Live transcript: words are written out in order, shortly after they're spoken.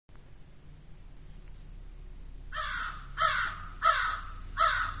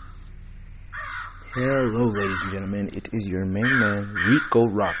Hello, ladies and gentlemen. It is your main man, RICO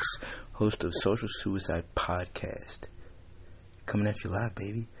ROXX, host of Social Suicide Podcast. Coming at you live,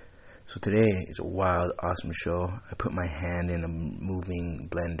 baby. So today is a wild, awesome show. I put my hand in a moving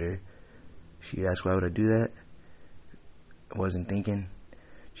blender. She'd ask why would I do that? I wasn't thinking.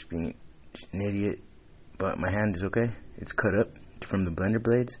 Just being an idiot. But my hand is okay. It's cut up from the blender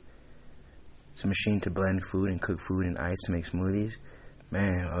blades. It's a machine to blend food and cook food in ice to make smoothies.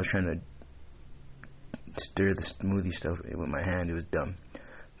 Man, I was trying to stir the smoothie stuff with my hand. It was dumb.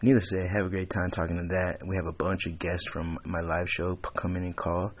 Needless to say, I have a great time talking to that. We have a bunch of guests from my live show come in and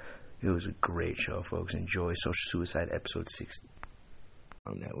call. It was a great show, folks. Enjoy Social Suicide episode 60.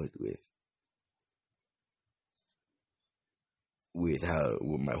 That was with how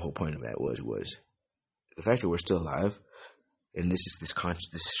what my whole point of that was the fact that we're still alive and this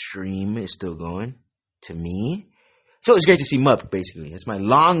stream is still going. To me, so it's great to see Mup. Basically, it's my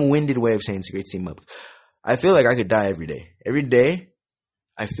long-winded way of saying it's great to see Mup. I feel like I could die every day. Every day,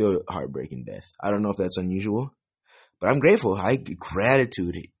 I feel heartbreaking death. I don't know if that's unusual, but I'm grateful.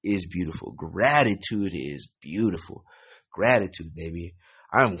 Gratitude is beautiful. Gratitude is beautiful. Gratitude, baby.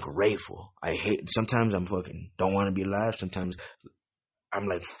 I'm grateful. Sometimes I'm fucking don't want to be alive. Sometimes I'm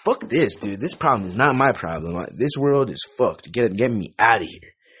like, fuck this, dude. This problem is not my problem. This world is fucked. Get me out of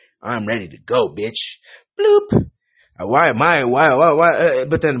here. I'm ready to go, bitch. Bloop. Why?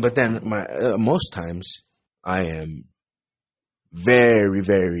 But then, most times I am very,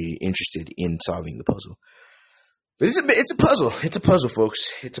 very interested in solving the puzzle. But it's a puzzle. It's a puzzle,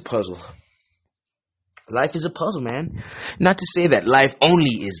 folks. It's a puzzle. Life is a puzzle, man. Not to say that life only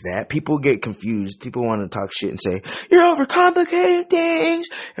is that. People get confused. People want to talk shit and say, you're overcomplicating things,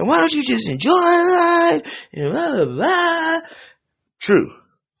 and why don't you just enjoy life, and blah, blah, blah. True.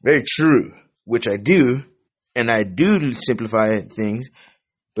 Very true. Which I do, and I do simplify things,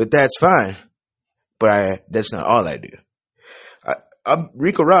 but that's fine. But that's not all I do. I'm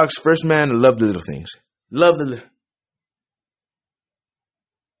RICO ROXX, first man to love the little things. Love the little...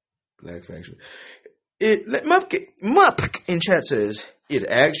 Black Faction. Mup in chat says, it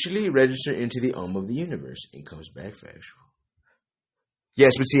actually registered into the of the universe. It comes back factual.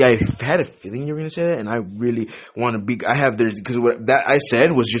 Yes, but see, I had a feeling you were going to say that, and I really want to be, because what that I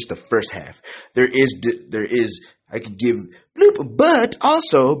said was just the first half. There is, I could give, bloop, but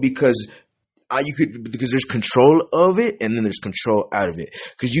also because there's control of it, and then there's control out of it.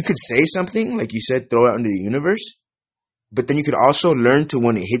 Because you could say something, like you said, throw it out into the universe, but then you could also learn to,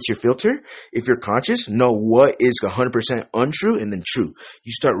 when it hits your filter, if you're conscious, know what is 100% untrue and then true.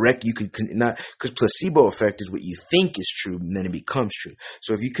 You start you could not, because placebo effect is what you think is true and then it becomes true.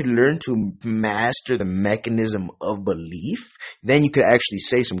 So if you could learn to master the mechanism of belief, then you could actually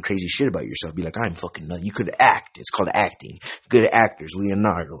say some crazy shit about yourself. Be like, I'm fucking nuts. You could act. It's called acting. Good actors,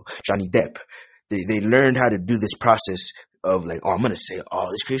 Leonardo, Johnny Depp. They learned how to do this process of like, oh, I'm going to say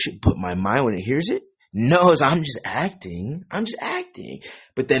all this crazy shit, but my mind, when it hears it, knows I'm just acting.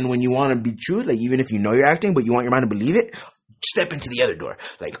 But then when you want to be true, like even if you know you're acting, but you want your mind to believe it, step into the other door.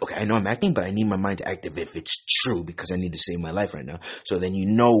 Like, okay, I know I'm acting, but I need my mind to act if it's true because I need to save my life right now. So then you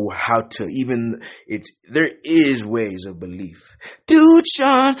know how to there is ways of belief. Dude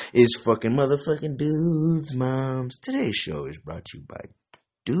Sean is fucking motherfucking dudes, moms. Today's show is brought to you by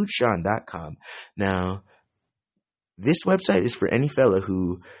DudeSean.com. Now, this website is for any fella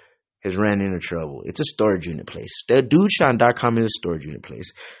who has ran into trouble. It's a storage unit place. The DudeSean.com is a storage unit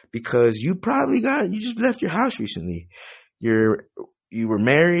place because you just left your house recently. You were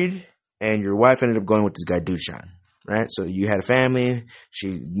married and your wife ended up going with this guy, Dude Sean, right? So you had a family.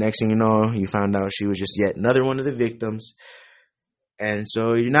 Next thing you know, you found out she was just yet another one of the victims. And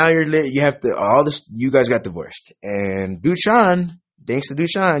so you guys got divorced. And Dude Sean, thanks to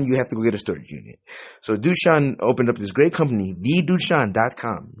Dushan, you have to go get a storage unit. So Dushan opened up this great company,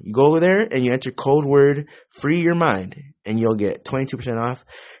 thedushan.com. You go over there and you enter code word free your mind and you'll get 22% off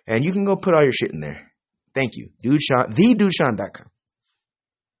and you can go put all your shit in there. Thank you. thedushan.com.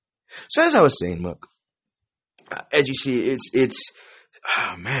 So as I was saying, look, as you see, it's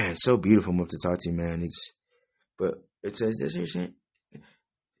oh man, it's so beautiful to talk to you, man. But it says this you're saying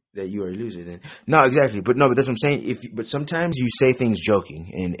that you are a loser then. No, exactly. But that's what I'm saying. But sometimes you say things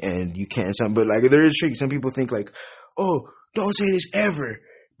joking and you can't, but like there is tricky. Some people think like, oh, don't say this ever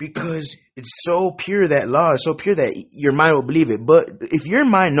because it's so pure, that law is so pure that your mind will believe it. But if your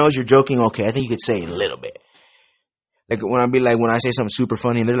mind knows you're joking, okay, I think you could say it a little bit. Like when I say something super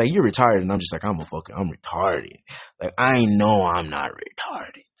funny and they're like, you're retarded. And I'm just like, I'm retarded. Like I know I'm not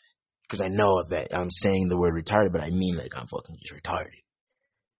retarded because I know that I'm saying the word retarded, but I mean like I'm fucking just retarded.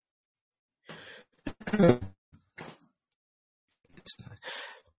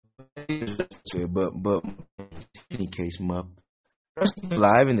 but in any case, Mup,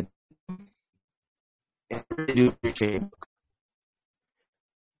 live in the do appreciate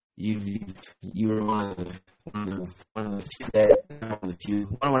you were one of the few that one of the few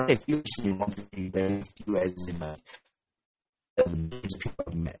one of the few very few as in like millions of people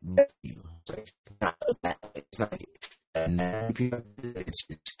have met you. It's like it's not like people. It's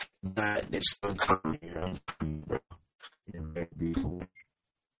not. It's uncommon. You're uncommon, bro. You're very beautiful.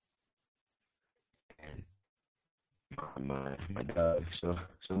 And my dog. So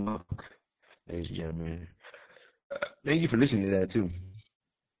look, ladies and gentlemen, thank you for listening to that too.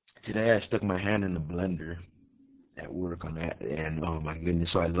 Today I stuck my hand in the blender at work on that, and oh my goodness,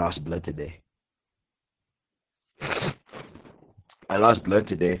 so I lost blood today. I lost blood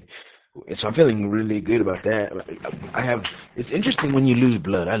today, so I'm feeling really good about that. It's interesting when you lose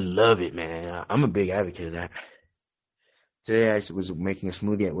blood. I love it, man. I'm a big advocate of that. Today I was making a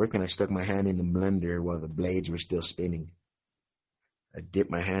smoothie at work, and I stuck my hand in the blender while the blades were still spinning. I dipped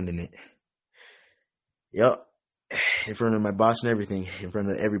my hand in it. Yup. In front of my boss and everything, in front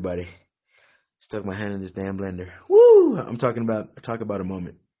of everybody. Stuck my hand in this damn blender. Woo! Talk about a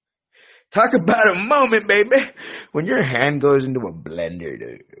moment. Talk about a moment, baby. When your hand goes into a blender,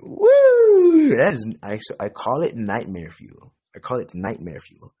 dude. Woo! That is, I call it nightmare fuel. I call it nightmare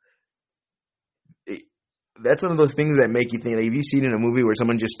fuel. That's one of those things that make you think, like, have you seen in a movie where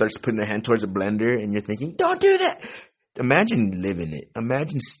someone just starts putting their hand towards a blender and you're thinking, don't do that. Imagine living it.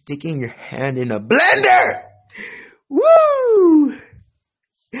 Imagine sticking your hand in a blender. Woo!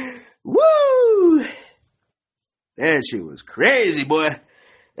 Woo! That shit was crazy, boy.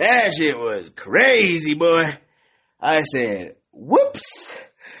 That shit was crazy, boy. I said, whoops.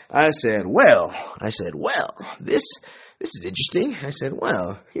 I said, well, this is interesting. I said,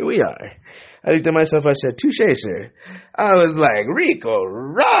 well, here we are. I looked at myself, I said, touche, sir. I was like, RICO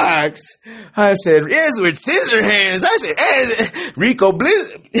ROXX. I said, Edward Scissorhands. I said, RICO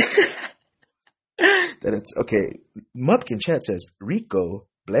Blizzard. That it's okay. Mupkin chat says RICO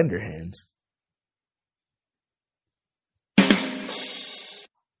blender hands.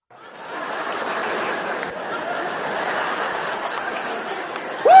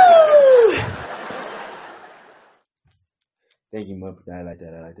 Woo! Thank you, Mup. I like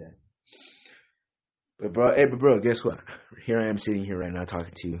that. But bro, guess what? Here I am sitting here right now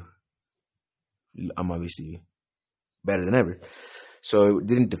talking to you. I'm obviously better than ever. So it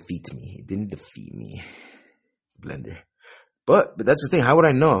didn't defeat me. Blender. But that's the thing. How would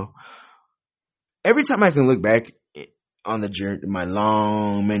I know? Every time I can look back on the journey, my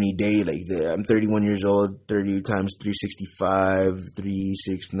long, many days, I'm 31 years old, 30 times 365,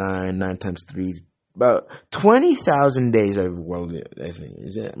 369, 9 times 3, about 20,000 days I've world lived, I think.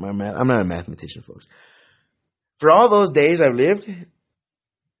 Is that my math? I'm not a mathematician, folks. For all those days I've lived, to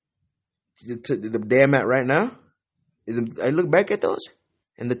the day I'm at right now, I look back at those,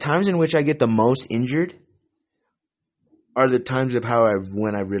 and the times in which I get the most injured are the times of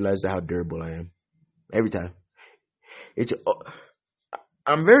when I realized how durable I am. Every time.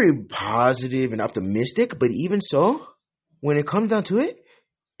 I'm very positive and optimistic, but even so, when it comes down to it,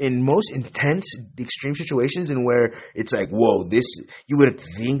 in most intense, extreme situations, and where it's like, whoa, you would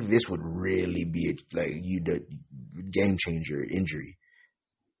think this would really be the game changer injury.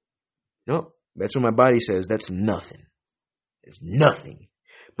 No, that's what my body says. That's nothing. It's nothing.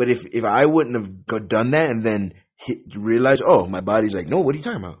 But if I wouldn't have done that and then realize, oh, my body's like, no, what are you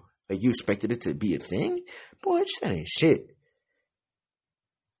talking about? Like, you expected it to be a thing? Boy, that ain't shit.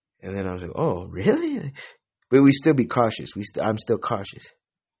 And then I was like, oh, really? But we still be cautious. I'm still cautious.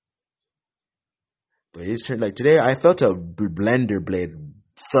 But it's like today, I felt a blender blade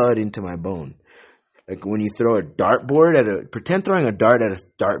thud into my bone. Like when you throw a dartboard pretend throwing a dart at a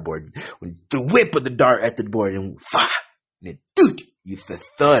dartboard. When the whip of the dart at the board and and it, you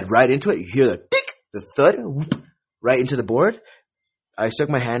thud right into it. You hear the thud right into the board. I stuck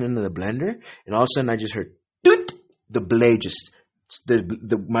my hand into the blender, and all of a sudden I just heard the blade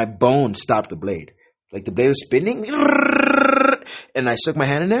my bone stopped the blade. Like the blade was spinning, and I stuck my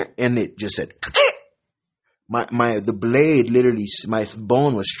hand in there, and it just said, the blade literally, my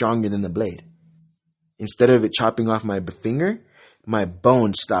bone was stronger than the blade. Instead of it chopping off my finger, my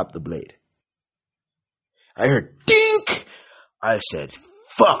bone stopped the blade. I heard dink. I said,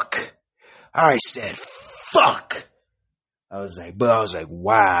 fuck. I was like,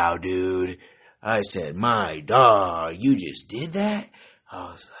 wow, dude. I said, my dog, you just did that?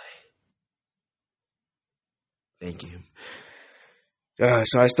 I was like, thank you.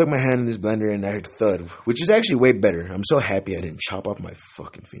 So I stuck my hand in this blender and I heard thud, which is actually way better. I'm so happy I didn't chop off my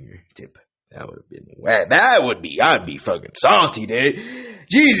fucking fingertip. That would have been whack. I'd be fucking salty, dude.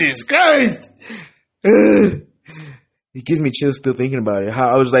 Jesus Christ. It gives me chills still thinking about it. How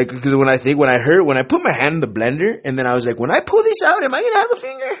I was like, because when I put my hand in the blender, and then I was like, when I pull this out, am I going to have a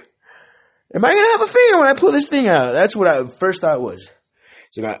finger? Am I going to have a finger when I pull this thing out? That's what I first thought was.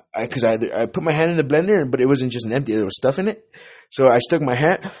 So I put my hand in the blender, but it wasn't just an empty, there was stuff in it. So I stuck my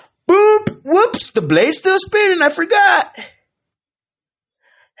hand, boom, whoops, the blade's still spinning, I forgot.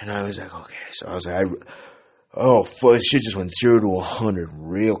 And I was like, okay. So I was like, fuck, shit just went 0 to 100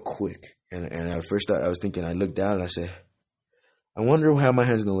 real quick. And at first I was thinking, I looked down and I said, I wonder how my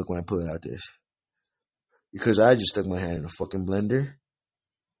hand's going to look when I pull it out this. Because I just stuck my hand in a fucking blender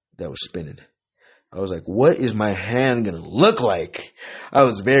that was spinning. I was like, what is my hand going to look like? I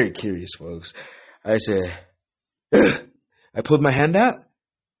was very curious, folks. I said, I pulled my hand out.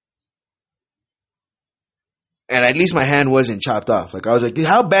 And at least my hand wasn't chopped off. Like, I was like,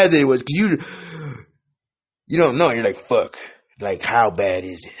 how bad it was? Because you don't know. You're like, fuck. Like, how bad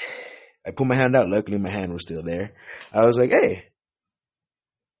is it? I put my hand out. Luckily, my hand was still there. I was like, hey.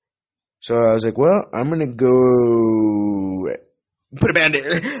 So I was like, well, I'm going to go put a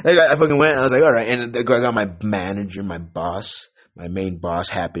band-aid. Like, I fucking went. I was like, all right. And I got my manager, my boss. My main boss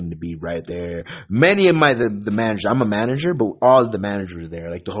happened to be right there. Many of the managers, I'm a manager, but all of the managers were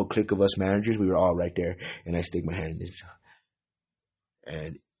there. Like the whole clique of us managers, we were all right there. And I stick my hand in this.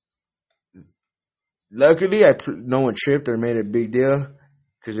 And luckily, no one tripped or made a big deal.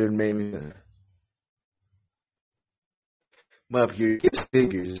 Because it made me up here. Give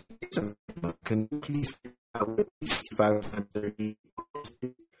figures. Can you please figure out what 65 times 30?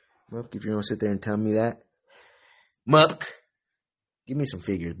 Mup, if you don't sit there and tell me that. Mup, give me some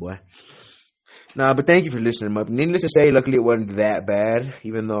figures, boy. Nah, but thank you for listening, Mup. Needless to say, luckily it wasn't that bad.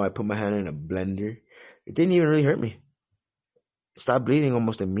 Even though I put my hand in a blender, it didn't even really hurt me. It stopped bleeding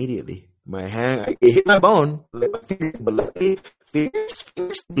almost immediately. My hand, it hit my bone, like my fingers, but luckily, fingers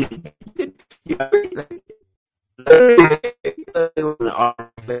bleed.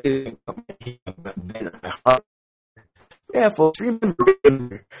 Yeah, folks,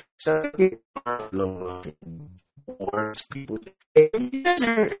 remember, so get people. You guys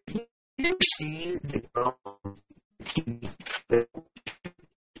are seeing the girl on TV,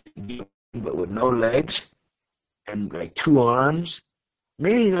 but with no legs and like 2 arms.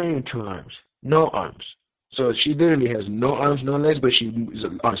 Maybe not even 2 arms. No arms. So she literally has no arms, no legs, but she is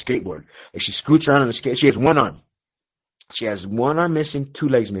on a skateboard. Like she scoots around on a skate. She has 1 arm. She has 1 arm missing, 2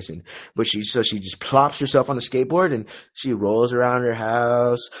 legs missing. But she just plops herself on the skateboard and she rolls around her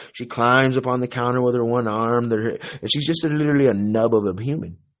house. She climbs up on the counter with her 1 arm. And she's just literally a nub of a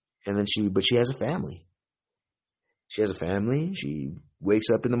human. And then but she has a family. She has a family. She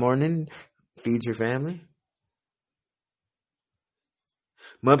wakes up in the morning, feeds her family.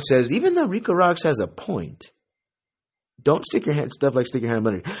 Mup says, even though RICO ROXX has a point, don't stick your hand, stuff like stick your hand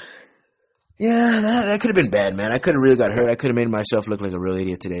in blender. Yeah, that could have been bad, man. I could have really got hurt. I could have made myself look like a real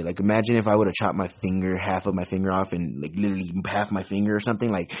idiot today. Like, imagine if I would have chopped my finger, half of my finger off, and like literally half my finger or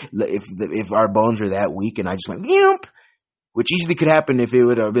something. Like, if our bones were that weak and I just went, yump, which easily could happen if it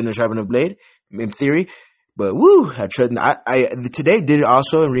would have been a sharp enough blade, in theory. But woo, today did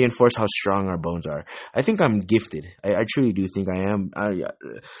also reinforce how strong our bones are. I think I'm gifted. I truly do think I am.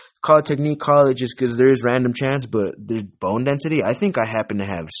 Call it technique, call it just because there is random chance, but there's bone density. I think I happen to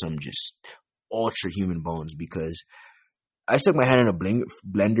have some just ultra human bones because I stuck my hand in a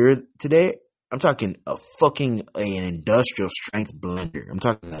blender today. I'm talking an industrial strength blender. I'm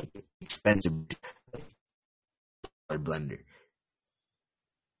talking like expensive blender.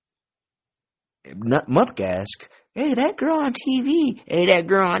 Mup asked, hey, that girl on TV,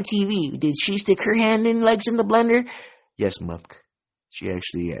 did she stick her hand and legs in the blender? Yes, Mup. She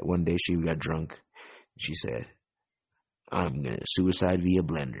actually, one day she got drunk. She said, I'm going to suicide via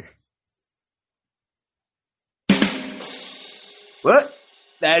blender. What?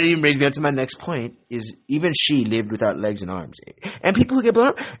 That even brings me up to my next point, is even she lived without legs and arms. And people who get blown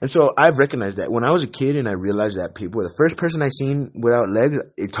up. And so I've recognized that. When I was a kid and I realized that people, the first person I seen without legs,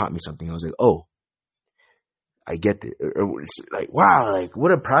 it taught me something. I was like, oh, I get it. Or it's like, wow, like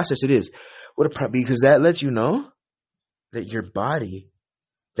what a process it is. Because that lets you know that your body,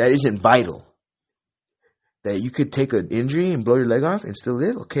 that isn't vital. That you could take an injury and blow your leg off and still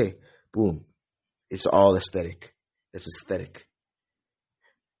live. Okay, boom. It's all aesthetic. It's aesthetic.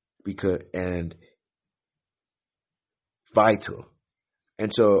 And vital.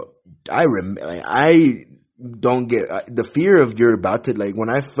 And so I don't get the fear of you're about to, like,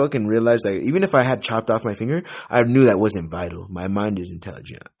 when I fucking realized, like, even if I had chopped off my finger, I knew that wasn't vital. My mind is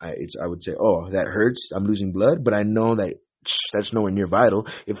intelligent. I would say, oh, that hurts, I'm losing blood, but I know that That's nowhere near vital.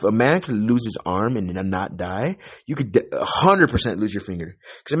 If a man could lose his arm and not die, you could 100% lose your finger.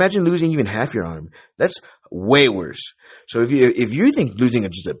 Because imagine losing even half your arm. That's way worse. So if you think losing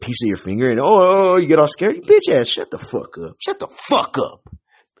just a piece of your finger and you get all scared, you bitch ass, shut the fuck up. Shut the fuck up.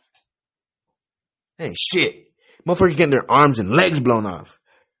 Ain't shit. Motherfuckers getting their arms and legs blown off.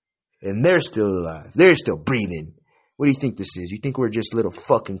 And they're still alive. They're still breathing. What do you think this is? You think we're just little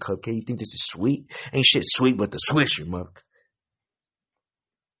fucking cupcake? You think this is sweet? Ain't shit sweet but the Swisher, muck.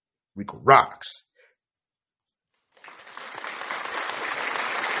 RICO ROXX.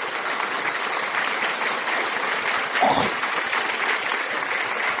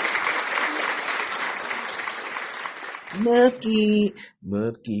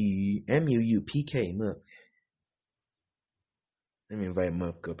 Mucky. M-U-U-P-K, Muck. Let me invite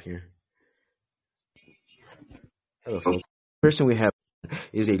Muck up here. Hello, folks. The person we have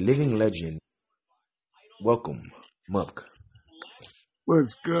is a living legend. Welcome, Muck.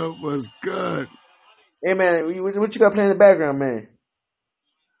 What's good? What's good? Hey, man, what you got playing in the background, man?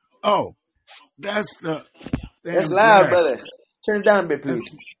 Oh, that's the... That's loud, brother. Turn it down a bit, please.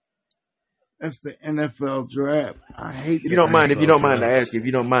 That's the NFL draft. I hate. If you don't mind, I ask you. If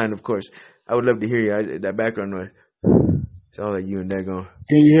you don't mind, of course, I would love to hear you. That background noise. It's all like you and that going.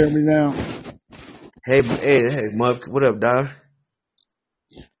 Can you hear me now? Hey, Muck, what up, dog?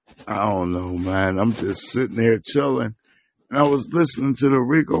 I don't know, man. I'm just sitting there chilling, and I was listening to the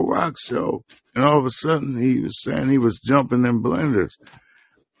RICO ROXX show, and all of a sudden he was saying he was jumping in blenders.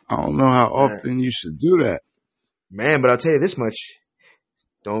 I don't know how often you should do that, man. But I'll tell you this much: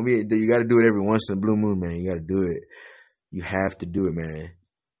 you got to do it every once in a blue moon, man. You got to do it. You have to do it, man.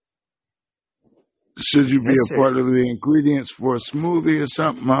 Should you be a part of the ingredients for a smoothie or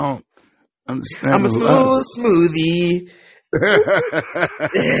something? I don't understand. I'm a smoothie.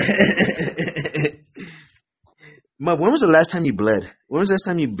 Mom, when was the last time you bled? When was the last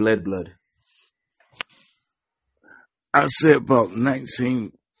time you bled blood? I say about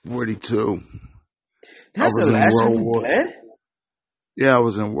 1942. That's the last time you bled? Yeah, I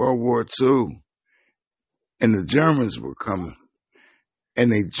was in World War II, and the Germans were coming, and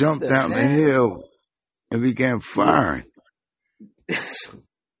they jumped down the hill and began firing.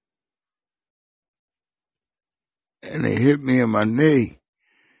 And they hit me in my knee,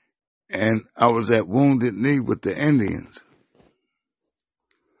 and I was at Wounded Knee with the Indians.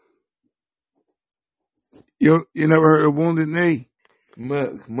 You never heard of Wounded Knee?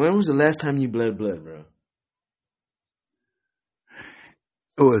 When was the last time you bled blood, bro?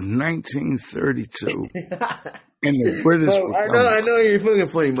 It was 1932. And the British were coming. I know you're fucking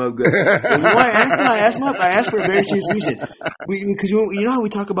funny, Mug. You know why I asked for a very serious reason. Because you know how we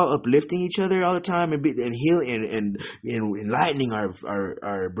talk about uplifting each other all the time and healing and enlightening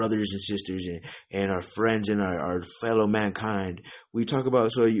our brothers and sisters and our friends and our fellow mankind. We talk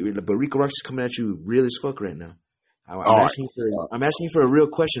about but RICO ROXX is coming at you real as fuck right now. I'm asking you for a real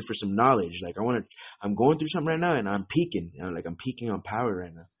question for some knowledge. Like I'm going through something right now and I'm peaking. I'm peaking on power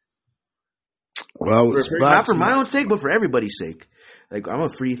right now. Well, not for my own sake, but for everybody's sake. Like I'm a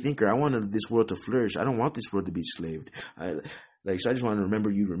free thinker. I want this world to flourish. I don't want this world to be slaved. So I just want to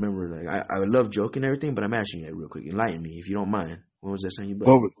remember you. Remember, I love joking and everything, but I'm asking you real quick. Enlighten me if you don't mind. When was that time you bled?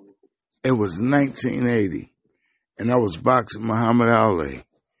 Well, it was 1980, and I was boxing Muhammad Ali,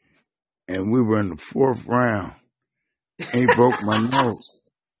 and we were in the 4th round. And he broke my nose.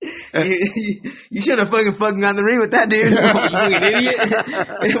 You should have fucking got in the ring with that dude. You fucking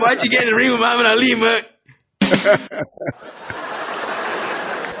idiot. Why'd you get in the ring with Muhammad Ali, Muck?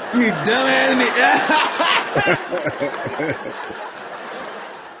 You dumbass.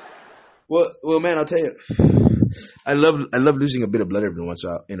 Well, man, I'll tell you. I love losing a bit of blood every once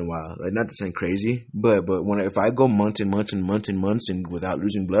in a while. Like, not to sound crazy, but if I go months and without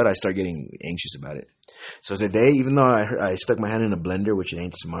losing blood, I start getting anxious about it. So today, even though I stuck my hand in a blender, which it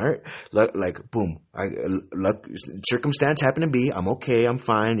ain't smart, boom, circumstance happened to be, I'm okay, I'm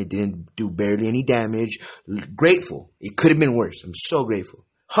fine. It didn't do barely any damage. Grateful. It could have been worse. I'm so grateful.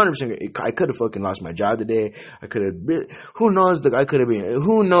 100%. I could have fucking lost my job today. I could have. Who knows?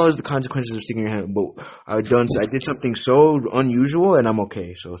 Who knows the consequences of sticking your hand? But I did something so unusual, and I'm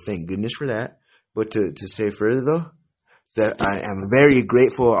okay. So thank goodness for that. But to say further though, that I am very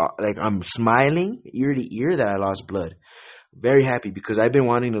grateful. Like I'm smiling ear to ear that I lost blood. Very happy because I've been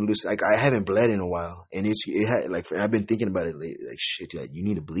wanting to lose. Like I haven't bled in a while, and I've been thinking about it lately. Like shit, you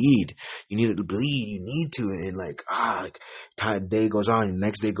need to bleed. You need to bleed. You need to, and time day goes on, and the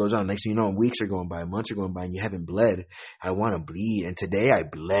next day goes on. Next thing you know, weeks are going by, months are going by, and you haven't bled. I want to bleed, and today I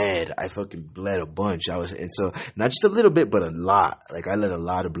bled. I fucking bled a bunch. And so not just a little bit, but a lot. Like I let a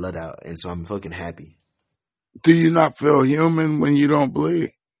lot of blood out, and so I'm fucking happy. Do you not feel human when you don't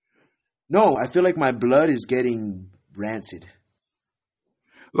bleed? No, I feel like my blood is getting rancid.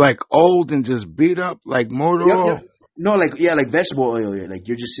 Like old and just beat up like motor Yep, yep. oil? No, like yeah, like vegetable oil. Yeah. Like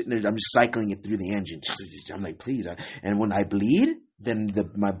you're just sitting there. I'm just cycling it through the engine. I'm like, please. And when I bleed, then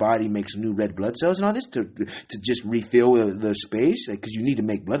my body makes new red blood cells and all this to just refill the space. Because you need to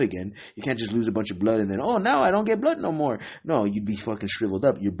make blood again. You can't just lose a bunch of blood and then now I don't get blood no more. No, you'd be fucking shriveled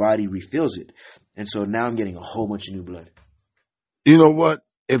up. Your body refills it, and so now I'm getting a whole bunch of new blood. You know what?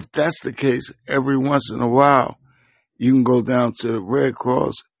 If that's the case, every once in a while, you can go down to the Red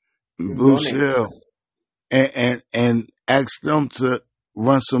Cross and You can Blue donate. Shield and ask them to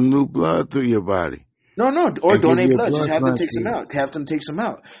run some new blood through your body No, or and give donate you a blood. Just blood have them take some transfusion. out. Have them take some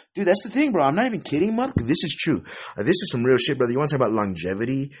out. Dude, that's the thing, bro. I'm not even kidding, Mark. This is true. This is some real shit, brother. You want to talk about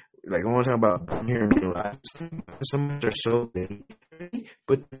longevity? Like, I want to talk about here in real life. Some of us are so big,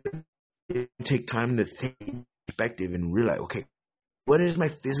 but they take time to think perspective and realize, okay, what is my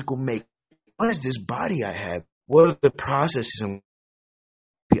physical make? What is this body I have? What are the processes?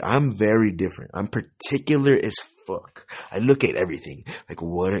 I'm very different. I'm particular as fuck. I look at everything like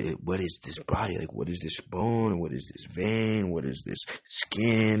what is this body? Like what is this bone? What is this vein? What is this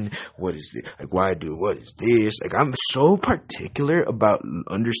skin? What is this? Like what is this? Like I'm so particular about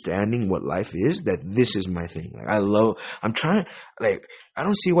understanding what life is that this is my thing. Like I'm trying, like I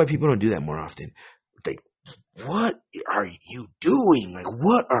don't see why people don't do that more often. Like what are you doing? Like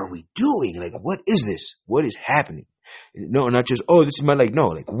what are we doing? Like what is this? What is happening? No, not just, this is my leg. No,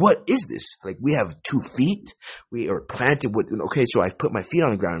 like, what is this? Like, we have 2 feet. We are planted with, okay, so I put my feet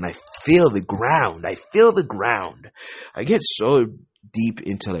on the ground and I feel the ground. I feel the ground. I get so deep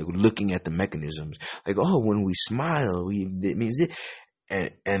into, like, looking at the mechanisms. Like, when we smile, it means it.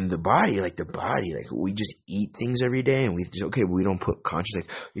 And the body, like we just eat things every day and we just, okay, but we don't put conscious,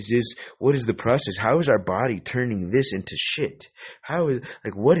 like, what is the process? How is our body turning this into shit? How is,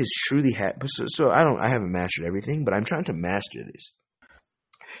 like, what is truly happening? So I haven't mastered everything, but I'm trying to master this.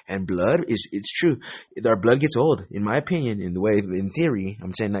 And it's true. Our blood gets old, in my opinion, in theory,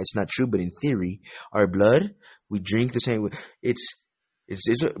 I'm saying that it's not true, but in theory, our blood, we drink the same,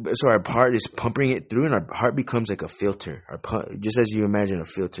 so our heart is pumping it through, and our heart becomes like a filter. Just as you imagine a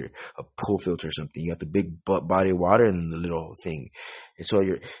filter, a pool filter or something. You got the big body of water and then the little thing. And so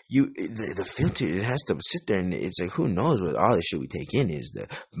the filter, it has to sit there, and it's like, who knows what all this shit we take in is, the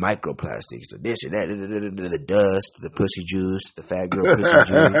microplastics, the this and that, the dust, the pussy juice, the fat girl pussy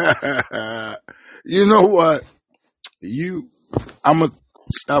juice. You know what? I'm going to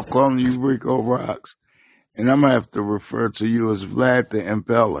stop calling you RICO ROXX. And I'm gonna have to refer to you as Vlad the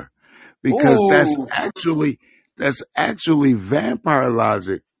Impaler, because that's Oh, actually vampire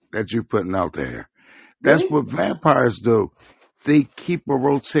logic that you're putting out there. That's really? what vampires do. They keep a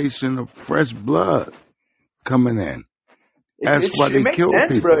rotation of fresh blood coming in. That's why It they makes kill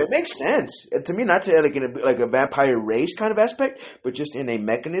sense, bro. people. It makes sense to me. Not to like in like a vampire race kind of aspect, but just in a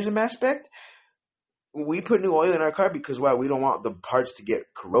mechanism aspect. We put new oil in our car because we don't want the parts to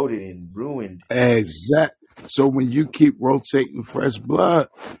get corroded and ruined. Exact. So when you keep rotating fresh blood,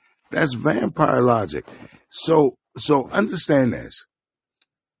 that's vampire logic. So understand this.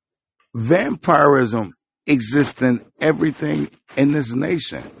 Vampirism exists in everything in this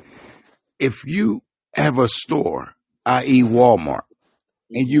nation. If you have a store, i.e. Walmart,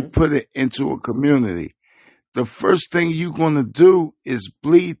 and you Mm-hmm. put it into a community, the first thing you're going to do is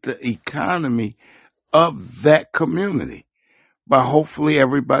bleed the economy of that community by hopefully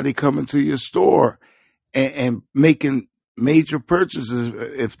everybody coming to your store and making major purchases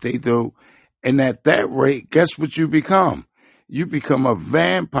if they do. And at that rate, guess what you become? You become a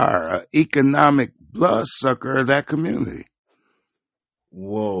vampire, an economic bloodsucker of that community.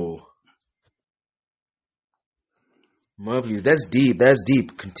 Whoa, Mobius, that's deep. That's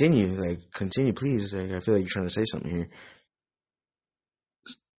deep. Continue, please. Like, I feel like you're trying to say something here.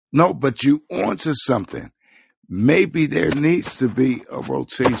 No, but you onto something. Maybe there needs to be a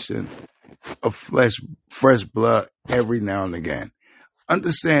rotation of fresh blood every now and again.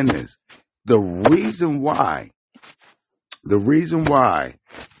 Understand this. The reason why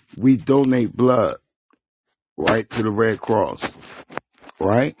we donate blood, right, to the Red Cross,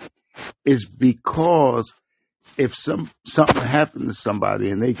 right, is because if something happened to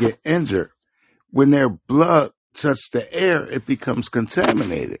somebody and they get injured, when their blood touches the air, it becomes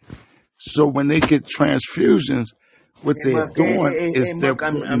contaminated. So when they get transfusions, what Hey, they're Mark. Hey, doing hey, is hey, they're Mark.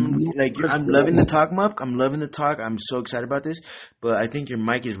 putting more fresh I'm loving the blood. talk, Mark. I'm loving the talk. I'm so excited about this. But I think your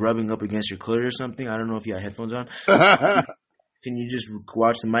mic is rubbing up against your clothes or something. I don't know if you have headphones on. Can you just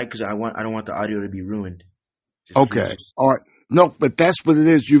watch the mic? Because I don't want the audio to be ruined. Just please, Okay. All right. No, but that's what it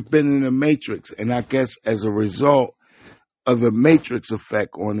is. You've been in the Matrix, and I guess as a result of the Matrix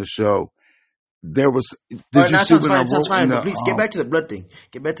effect on the show, there was. All Did right, you now see sounds when I fine. Sounds wrote in fine. the? But please get back to the blood thing.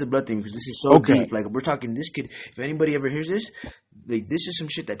 Get back to the blood thing because this is so Okay, deep. Like we're talking this kid. If anybody ever hears this, like this is some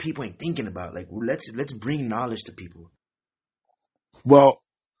shit that people ain't thinking about. Like let's bring knowledge to people. well,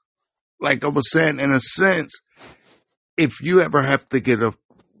 like I was saying, in a sense, if you ever have to get a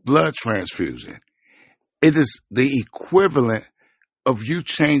blood transfusion, it is the equivalent of you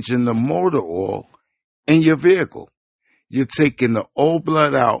changing the motor oil in your vehicle. You're taking the old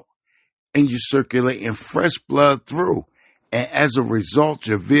blood out and you're circulating fresh blood through. And as a result,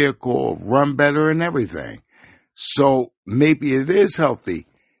 your vehicle will run better and everything. So maybe it is healthy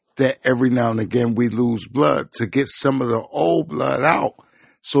that every now and again we lose blood to get some of the old blood out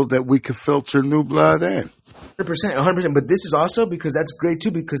so that we can filter new blood in. 100%, 100%. But this is also because that's great too.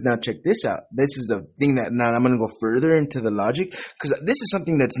 Because now check this out. This is a thing that now I'm going to go further into the logic because this is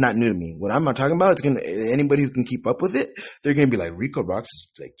something that's not new to me. What I'm not talking about, it's gonna anybody who can keep up with it, they're gonna be like RICO ROXX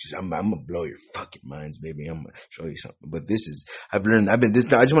is like, just, I'm gonna blow your fucking minds, baby. I'm gonna show you something. But this is I've learned. I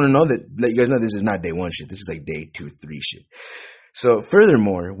just want to know that let you guys know this is not day one shit. This is like day 2, 3 shit. So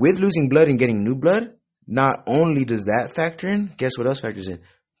furthermore, with losing blood and getting new blood, not only does that factor in, guess what else factors in?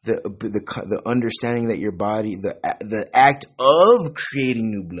 The understanding that your body, the act of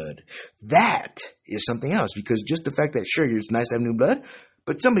creating new blood, that is something else. Because just the fact that sure, it's nice to have new blood,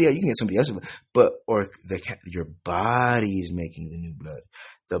 but somebody else, you can get somebody else, but or your body is making the new blood.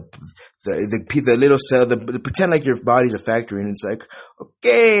 The little cell, pretend like your body's a factory, and it's like,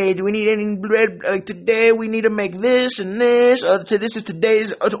 okay, do we need any bread? Like today, we need to make this and this. This is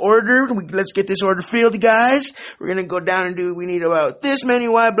today's order. Let's get this order filled, guys. We're gonna go down and we need about this many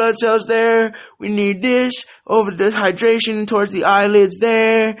white blood cells there. We need this over the hydration towards the eyelids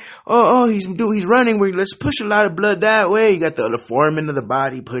there. He's running. Let's push a lot of blood that way. You got the foreman of the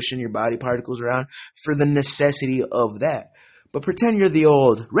body pushing your body particles around for the necessity of that. But pretend you're the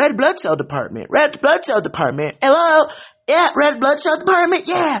old red blood cell department. Red blood cell department. Hello? Yeah, red blood cell department.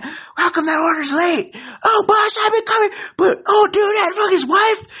 Yeah. How come that order's late? Oh, boss, I've been coming. But, dude, that fuck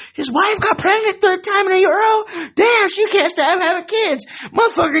his wife got pregnant 3rd time in a row. Damn, she can't stop having kids.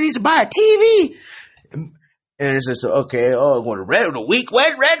 Motherfucker needs to buy a TV. And it's just, okay, going to red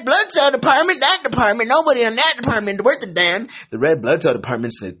blood cell department, that department, nobody in that department worth a damn. The red blood cell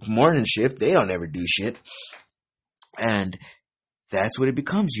department's the morning shift. They don't ever do shit. And that's what it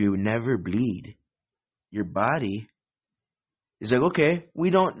becomes. You never bleed. Your body is like, okay, we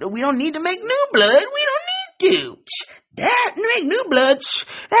don't need to make new blood. We don't need to. That make new blood.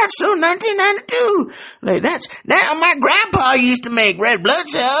 That's so 1992. Like now my grandpa used to make red blood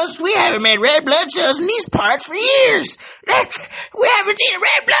cells. We haven't made red blood cells in these parts for years. We haven't seen a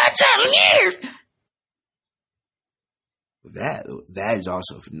red blood cell in years. That is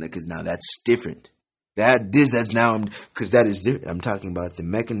also, because now that's different. That's now, because that is different. I'm talking about the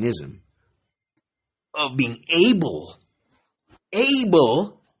mechanism of being able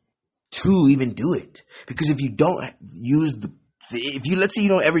to even do it. Because if you don't use let's say you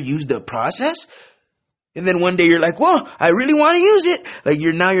don't ever use the process, and then one day you're like, whoa, I really want to use it. Like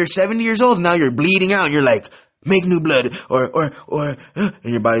you're 70 years old, now you're bleeding out, and you're like, make new blood, and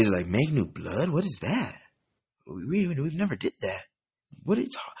your body's like, make new blood? What is that? We've never did that.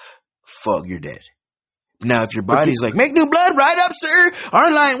 Fuck, you're dead. Now, if your body's like, make new blood right up, sir.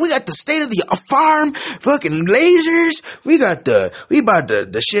 Our line, we got the state of the farm, fucking lasers. We got the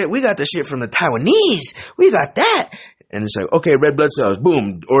shit from the Taiwanese. We got that. And it's like, okay, red blood cells,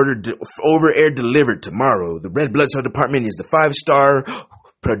 boom, over air delivered tomorrow. The red blood cell department is the 5-star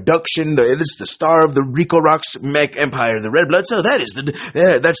production. It's the star of the RICO ROXX mech empire. The red blood cell, that's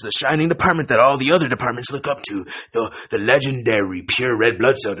the shining department that all the other departments look up to. The legendary pure red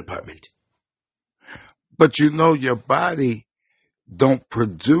blood cell department. but your body don't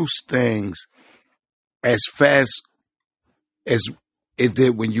produce things as fast as it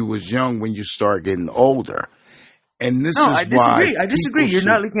did when you was young. When you start getting older. And this is why I disagree. You're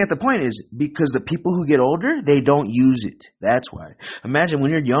not looking at the point is because the people who get older, they don't use it. That's why. Imagine when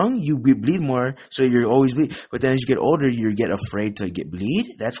you're young, you bleed more, so you're always bleed. But then as you get older, you get afraid to get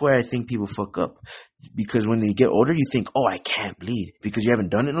bleed. That's where I think people fuck up. Because when they get older, you think, I can't bleed because you haven't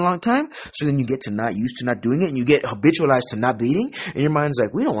done it in a long time. So then you get to not used to not doing it, and you get habitualized to not bleeding. And your mind's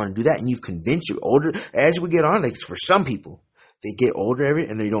like, we don't want to do that. And you've convinced you older. As we get on, like for some people, they get older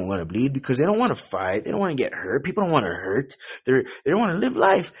and they don't want to bleed because they don't want to fight. They don't want to get hurt. People don't want to hurt. They don't want to live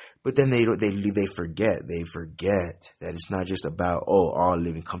life. But then they forget that it's not just about, all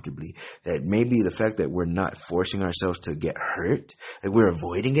living comfortably. That maybe the fact that we're not forcing ourselves to get hurt, like we're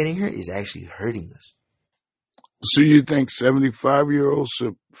avoiding getting hurt, is actually hurting us. So you think 75-year-olds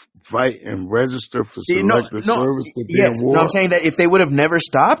should fight and register for No, selective no, service to be yes, in no. I'm war? saying that if they would have never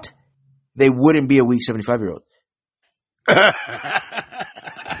stopped, they wouldn't be a weak 75-year-old.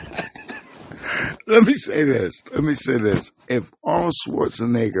 Let me say this. If Arnold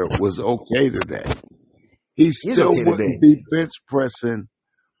Schwarzenegger was okay today, he He's still okay today. wouldn't be bench pressing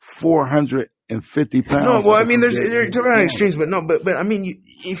 450 No, pounds. well, I if mean, he you're didn't talking about have extremes, but no, but I mean,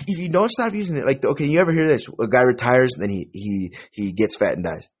 if you don't stop using it, like, okay, you ever hear this? A guy retires, then he gets fat and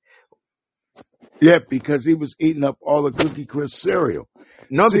dies. Yeah, because he was eating up all the Cookie Crisp cereal.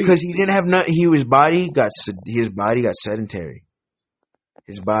 No, See, because he didn't have his body got sedentary.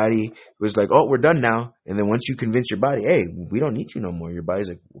 His body was like, oh, we're done now. And then once you convince your body, hey, we don't need you no more, your body's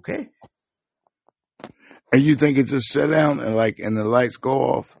like, okay. and you think it just shut down and the lights go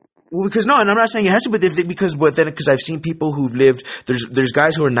off? Well, because no, and I'm not saying it has to, but because I've seen people who've lived. There's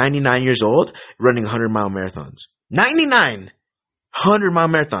guys who are 99 years old running 100-mile marathons. 99, 100-mile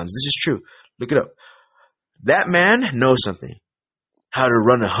marathons. This is true. Look it up. That man knows something. How to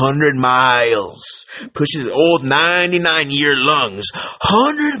run 100 miles. Pushes old 99-year lungs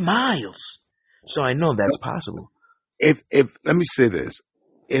 100 miles. So I know that's possible. If let me say this,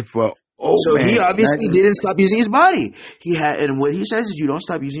 if a old So man, he obviously didn't stop using his body. And what he says is, you don't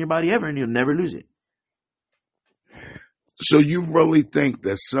stop using your body ever, and you'll never lose it. so you really think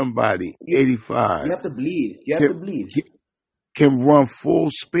that somebody 85 You have to bleed. You have to bleed. can run full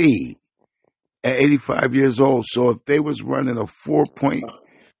speed at 85 years old? So if they was running a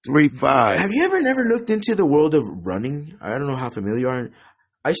 4.35, Have you ever never looked into the world of running? I don't know how familiar you are.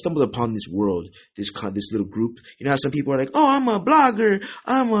 I stumbled upon this world, this little group. You know how some people are like, oh, I'm a blogger,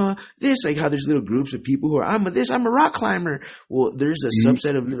 I'm a this, like how there's little groups of people who are, I'm a rock climber. Well, there's a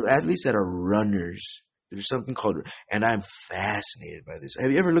subset of little athletes that are runners. There's something called, and I'm fascinated by this.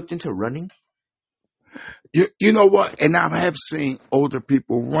 Have you ever looked into running? you know what? And I have seen older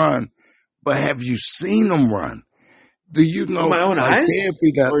people run, but have you seen them run? Do you know? With my own eyes? They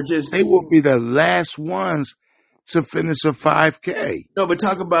will be the last ones to finish a 5K. No, but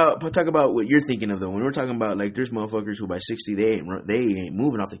talk about what you're thinking of though. When we're talking about, like, there's motherfuckers who by 60 they ain't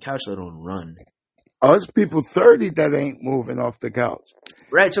moving off the couch, let alone run. Oh, there's people 30 that ain't moving off the couch.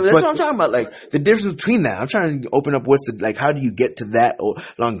 Right, so that's what I'm talking about. Like, the difference between that. I'm trying to open up how do you get to that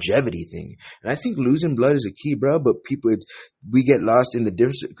longevity thing? And I think losing blood is a key, bro. But we get lost in the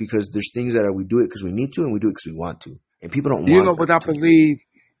difference because there's things that we do it because we need to, and we do it because we want to. And people don't want. You know what I believe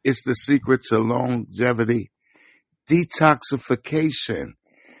is the secret to longevity? Detoxification.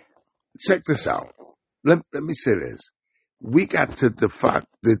 Check this out. Let me say this. We got to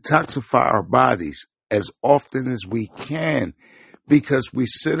detoxify our bodies as often as we can, because we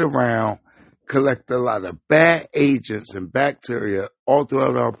sit around, collect a lot of bad agents and bacteria all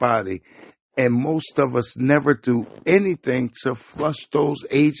throughout our body, and most of us never do anything to flush those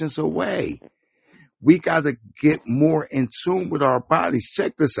agents away. We got to get more in tune with our bodies.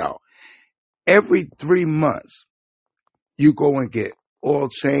 Check this out. Every 3 months, you go and get oil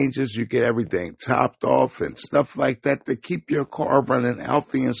changes, you get everything topped off and stuff like that to keep your car running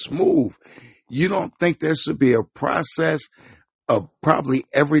healthy and smooth. You don't think there should be a process of probably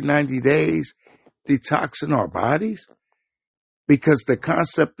every 90 days detoxing our bodies? Because the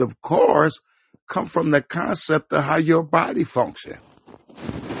concept of cars come from the concept of how your body functions.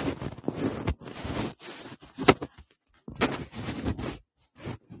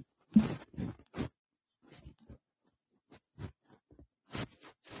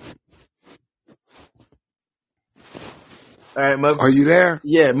 All right, Mub. Are you there?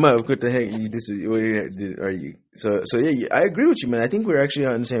 Yeah, Mub. What the heck? Are you? So yeah, I agree with you, man. I think we're actually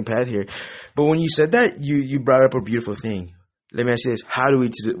on the same path here. But when you said that, you brought up a beautiful thing. Let me ask you this: how do we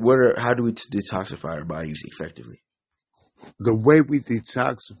detoxify our bodies effectively? The way we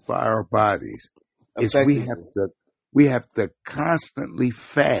detoxify our bodies is we have to constantly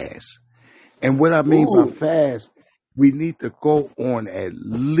fast. And what I mean by fast, we need to go on at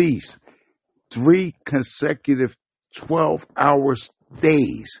least 3 consecutive 12 hours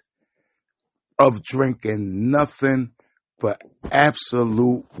days of drinking nothing but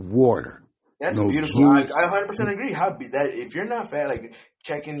absolute water. That's No beautiful. juice. I 100% agree. That if you're not fat, like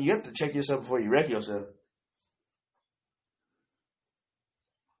you have to check yourself before you wreck yourself.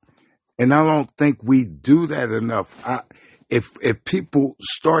 And I don't think we do that enough. If people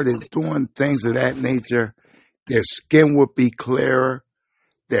started doing things of that nature, their skin would be clearer,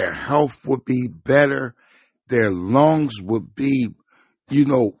 their health would be better, their lungs would be,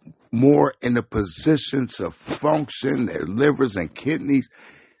 more in a position to function, their livers and kidneys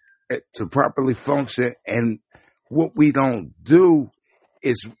to properly function. And what we don't do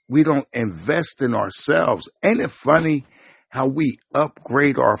is we don't invest in ourselves. Ain't it funny how we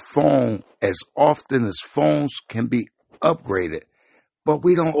upgrade our phone as often as phones can be upgraded, but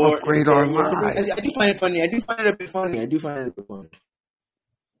we don't Or upgrade our yeah, the thing, lives? I do find it funny. I do find it a bit funny. I do find it a bit funny.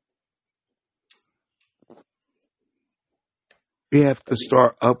 We have to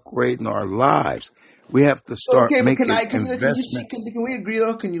start upgrading our lives. We have to start Okay, but making can you see investment. can we agree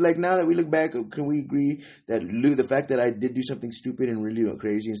though? Can you, like, now that we look back, can we agree that the fact that I did do something stupid and really went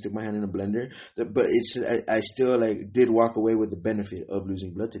crazy and stick my hand in a blender, but I still like did walk away with the benefit of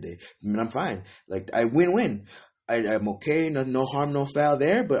losing blood today. I mean, I'm fine. Like, I win-win. I'm okay. No harm, no foul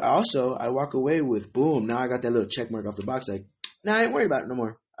there. But also, I walk away with boom. Now I got that little check mark off the box. Like, nah, I ain't worried about it no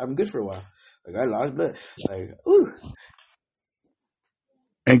more. I'm good for a while. Like, I lost blood. Like, ooh.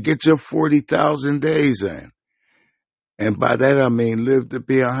 And get your 40,000 days in. And by that, I mean live to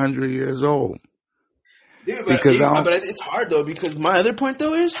be 100 years old. Dude, Because I don't, but it's hard though, because my other point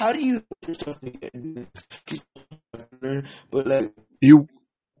though is, how do you but like, you,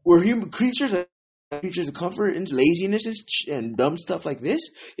 we're human creatures, creatures of comfort, and laziness and dumb stuff like this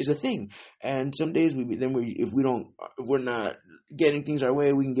is a thing. And some days if we're not getting things our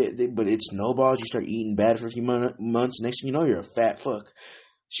way, we can but it snowballs. You start eating bad for a few months. Next thing you know, you're a fat fuck.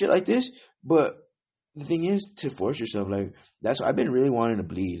 Shit like this. But the thing is to force yourself. Like, that's why I've been really wanting to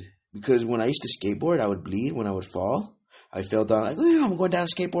bleed, because when I used to skateboard, I would bleed when I would fall. I fell down like, I'm going down a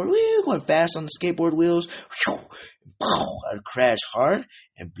skateboard, going fast on the skateboard wheels. I'd crash hard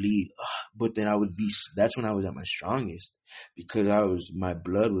and bleed. But then that's when I was at my strongest, because my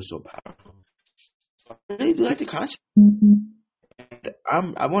blood was so powerful. I really do like the concept.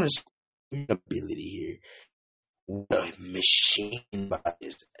 I want to see ability here. What a machine body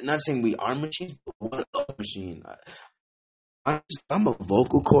is. Not saying we are machines, but what a machine. I'm a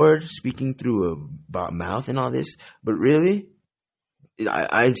vocal cord speaking through a mouth and all this, but really,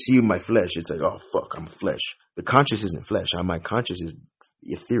 I see my flesh. It's like, oh fuck, I'm flesh. The conscious isn't flesh. My conscious is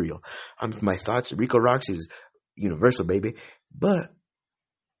ethereal. My thoughts. RICO ROXX is universal, baby. But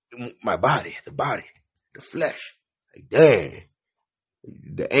my body, the flesh, like, dang,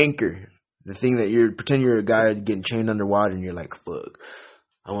 the anchor, the thing that pretend you're a guy getting chained underwater, and you're like, fuck,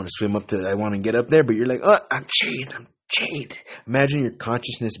 I want to swim up I want to get up there, but you're like, oh, I'm chained. Imagine your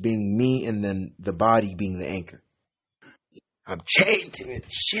consciousness being me, and then the body being the anchor. I'm chained to it.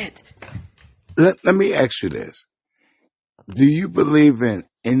 Shit. let me ask you this. Do you believe in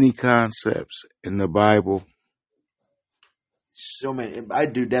any concepts in the Bible? So many. I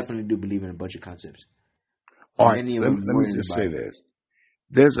definitely do believe in a bunch of concepts. All right, Many of let them me more in the just say Bible. this.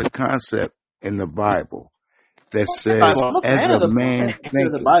 There's a concept in the Bible that says, I'm a as fan a of man the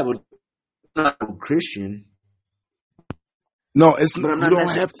thinketh. Bible. I'm not a Christian, No, but I'm you not don't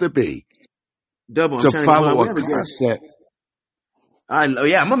necessarily have to be double. I'm to trying to hold on. follow We a never guess. concept.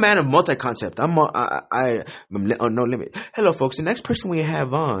 I'm a man of multi-concept. I'm no limit. Hello, folks. The next person we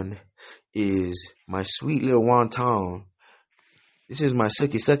have on is my sweet little wonton. This is my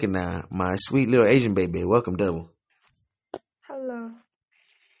sucky now. My sweet little Asian baby. Welcome, double. Hello.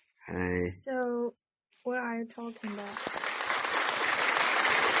 Hi. So, what are you talking about?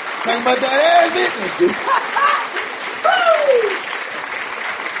 Talking about that ass business, dude.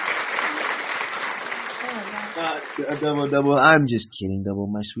 Double. I'm just kidding, double.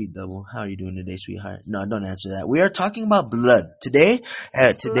 My sweet double. How are you doing today, sweetheart? No, don't answer that. We are talking about blood today.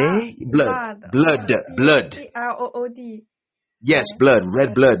 Blood. B-L-O-O-D. Yes, Yeah. blood.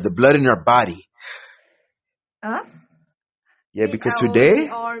 Red blood. The blood in your body. Huh? Yeah, because B-L-O-D today.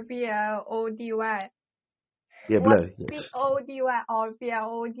 or B-L-O-D-Y? Yeah, What? blood. Yes. B-O-D-Y or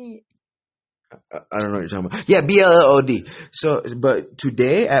B-L-O-D? I don't know what you're talking about. Yeah, BLOD. So, but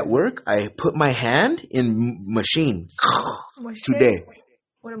today at work, I put my hand in machine. Today.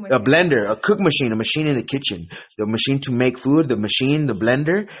 What a A machine? blender, a cook machine, a machine in the kitchen. The machine to make food, the machine, the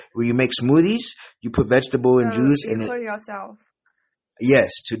blender, where you make smoothies, you put vegetable and So, juice you in it. hurt yourself. Yes,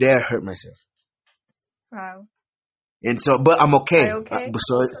 today I hurt myself. Wow. And so, but I'm okay. Are you okay?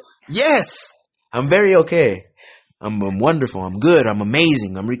 Yes, I'm very okay. I'm wonderful. I'm good. I'm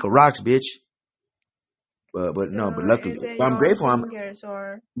amazing. I'm RICO ROXX, bitch. But no, but luckily, Is it but I'm your grateful. fingers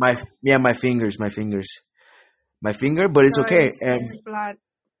or? My fingers, my finger. But it's So okay. And it's blood.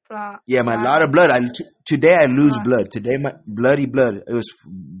 yeah, my lot of blood. Today I lose blood. Today my bloody blood. It was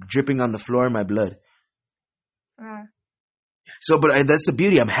dripping on the floor. My blood. So, but that's the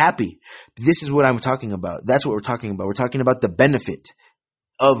beauty. I'm happy. This is what I'm talking about. That's what we're talking about. We're talking about the benefit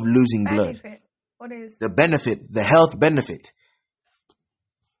of losing blood. Benefit. What is? The benefit, the health benefit.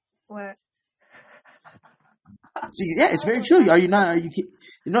 What? See, yeah, it's very true. Are you not? Are you?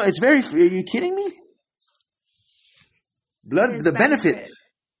 It's very. Are you kidding me? Blood. What is The benefit. benefit?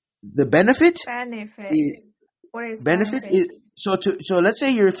 The benefit. Benefit. What is Benefit benefit? is so let's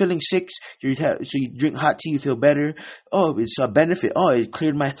say you're feeling sick, so you drink hot tea, you feel better. Oh, it's a benefit. Oh, it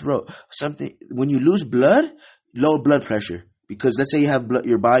cleared my throat. Something when you lose blood, low blood pressure. Because let's say you have blood,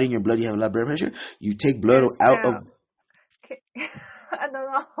 your body and your blood, you have a lot of blood pressure. You take blood Yes, out of. I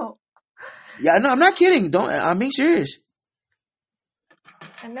don't know. Yeah, no, I'm not kidding. I'm being serious.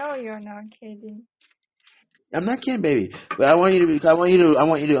 I know you're not kidding. I'm not kidding, baby. But I want you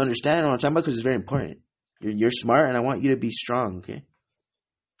to understand what I'm talking about because it's very important. You're smart, and I want you to be strong. Okay.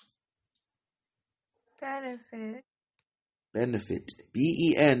 Benefit. Benefit.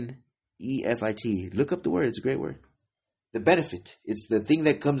 BENEFIT. Look up the word. It's a great word. The benefit. It's the thing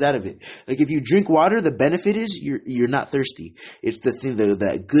that comes out of it. Like if you drink water, the benefit is you're not thirsty. It's the thing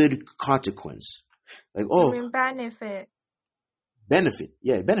that good consequence. Like You mean benefit? Benefit.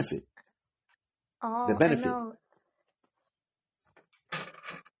 Yeah, benefit. Oh, The benefit. I know.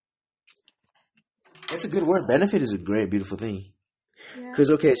 That's a good word. Benefit is a great, beautiful thing. Yeah. Because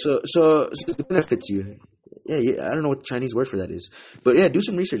so it benefits you. Yeah. I don't know what the Chinese word for that is, but yeah, do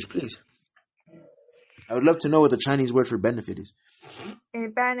some research, please. I would love to know what the Chinese word for benefit is.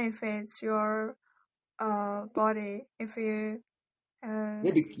 It benefits your body if you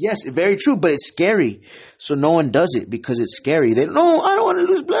Maybe yes, very true, but it's scary. So no one does it because it's scary. They no, I don't want to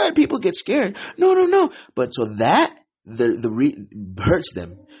lose blood. People get scared. No. But so that hurts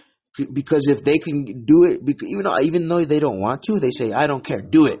them because if they can do it, even though they don't want to, they say I don't care,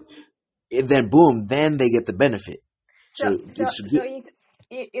 do it. And then boom, then they get the benefit. So it's good.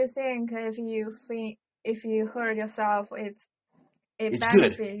 you think if you hurt yourself, it It's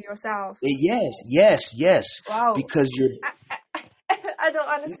benefits good. yourself. Yes. Wow. Because you're. I don't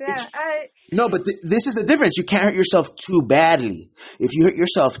understand. No, but this is the difference. You can't hurt yourself too badly. If you hurt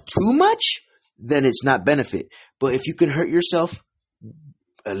yourself too much, then it's not benefit. But if you can hurt yourself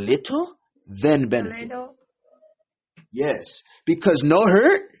a little, then benefit. A little. Yes, because no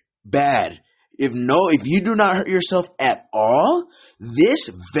hurt, bad. If you do not hurt yourself at all, this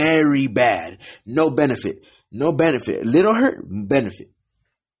very bad. No benefit. Little hurt, benefit.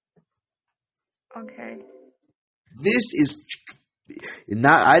 Okay. This is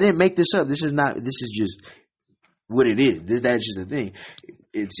not. I didn't make this up. This is just what it is. That's just the thing.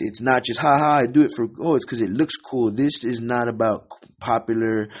 It's not just I do it for it's because it looks cool. This is not about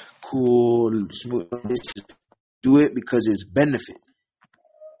popular, cool, smooth. This is do it because it's benefit.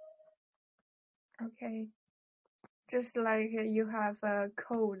 Okay. Just like you have a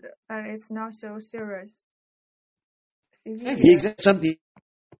cold, but it's not so serious. Severe. Yeah, something.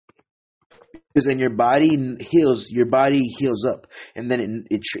 Because then your body heals up, and then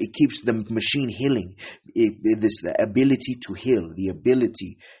it keeps the machine healing. The ability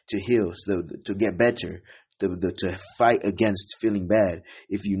to heal, so to get better, to fight against feeling bad.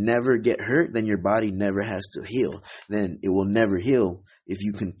 If you never get hurt, then your body never has to heal. Then it will never heal. If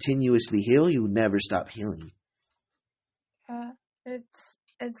you continuously heal, you never stop healing.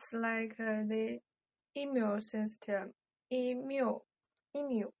 It's like the immune system. Immune.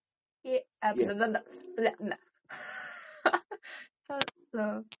 Yeah.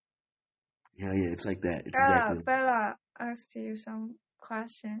 Hello. Yeah, it's like that. It's exactly. Bella asked you some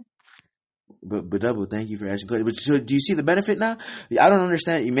question. But double, thank you for asking questions. But so, do you see the benefit now? I don't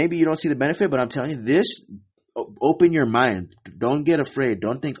understand. Maybe you don't see the benefit, but I'm telling you, this. Open your mind. Don't get afraid.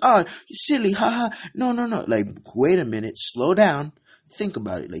 Don't think, oh, you silly, haha. No. Like, wait a minute. Slow down. Think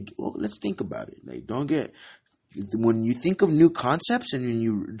about it. Like, let's think about it. Like, don't get. When you think of new concepts and when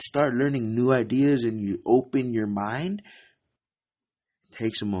you start learning new ideas and you open your mind, it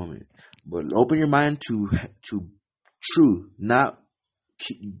takes a moment. But open your mind to true, not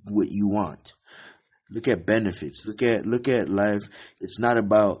what you want. Look at benefits. Look at life. It's not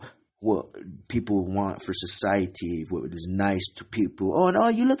about what people want for society, what is nice to people. Oh no,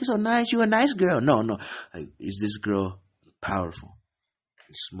 you look so nice. You're a nice girl. No. Like, is this girl powerful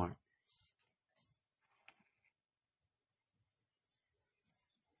and smart?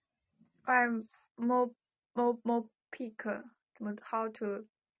 I'm more pick. How to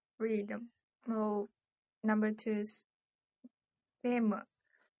read. Number 2 is them.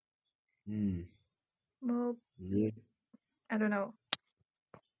 Yeah. I don't know.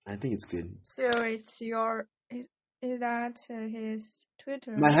 I think it's good. So it's your. Is that his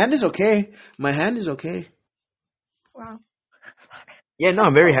Twitter? My hand is okay. Wow. Yeah, no,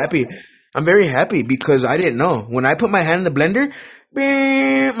 I'm very happy. Because I didn't know. When I put my hand in the blender,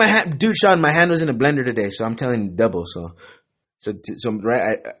 my hand, dude, Sean, my hand was in a blender today, so I'm telling you double. So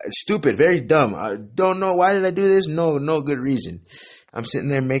right, stupid, very dumb. I don't know why did I do this. No good reason. I'm sitting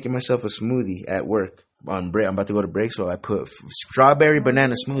there making myself a smoothie at work. on break. I'm about to go to break, so I put strawberry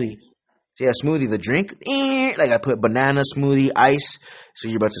banana smoothie. See a smoothie, the drink. Like I put banana smoothie ice. So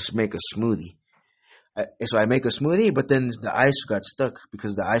you're about to make a smoothie. So I make a smoothie, but then the ice got stuck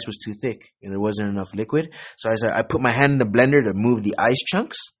because the ice was too thick and there wasn't enough liquid. So I put my hand in the blender to move the ice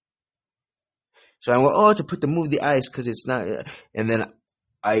chunks. So I went, to move the ice because it's not, and then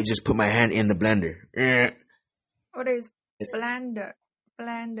I just put my hand in the blender. What is blender?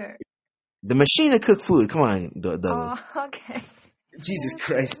 Blender. The machine to cook food. Come on, double. Oh, okay. Jesus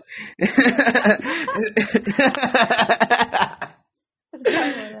Christ. The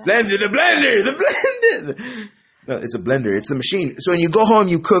blender. No, it's a blender. It's the machine. So when you go home,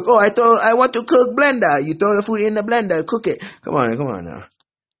 you cook. I want to cook blender. You throw the food in the blender, cook it. Come on now.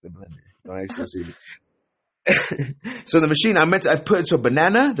 The blender. No, exclusively. So the machine, I put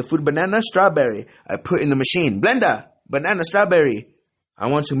banana, the food banana, strawberry. I put in the machine, blender, banana, strawberry. I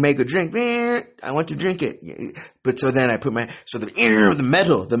want to make a drink. I want to drink it. But so then I put the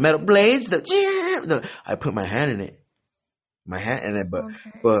metal blades, I put my hand in it. My hand, and then,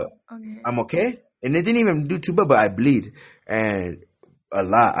 but I'm okay. And it didn't even do too bad, but I bleed. And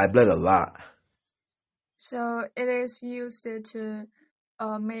I bled a lot. So it is used to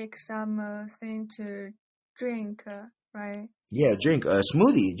make some thing to drink, right? Yeah, drink a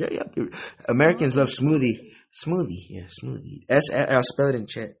smoothie. Americans love smoothie. Smoothie. I'll spell it in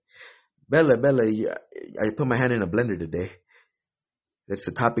chat. Bella, I put my hand in a blender today. That's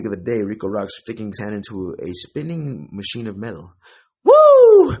the topic of the day. RICO ROXX sticking his hand into a spinning machine of metal.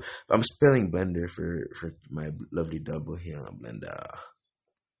 Woo! I'm spelling blender for my lovely double here on blender.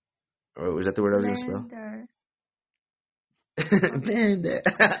 Or was that the word I was going to spell? Blender.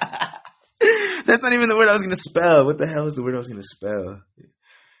 That's not even the word I was going to spell. What the hell is the word I was going to spell? It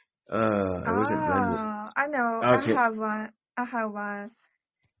wasn't blender. I know. Okay.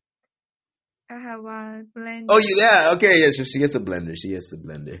 I have one blender. Oh, yeah. Okay, yeah. So she gets a blender.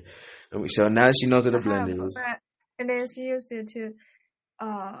 So now she knows what a blender is. It is used to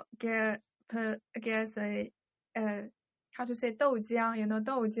get how to say 豆浆. You know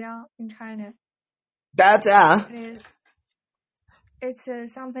豆浆 in China. That's It's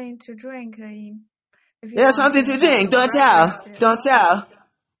something to drink. Something to drink. Don't tell.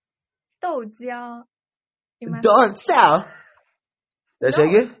 豆浆. Don't tell. That's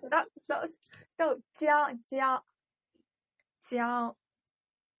again? 豆浆.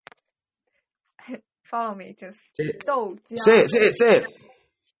 Follow me, just 豆浆. Say it.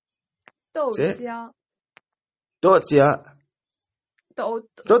 豆浆. 豆浆. 豆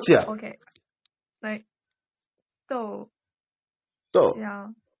浆. Okay. Like 豆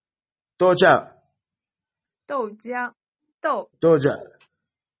浆. 豆浆. 豆浆. 豆浆.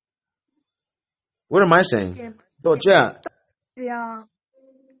 What am I saying? 豆浆.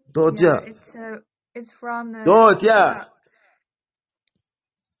 豆浆. It's from the 豆浆.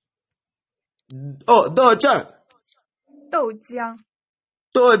 Oh, 豆浆. 豆浆.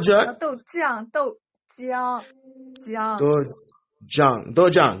 豆浆. 豆浆. 豆浆. 浆. 豆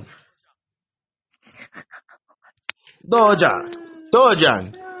浆. 豆浆. 豆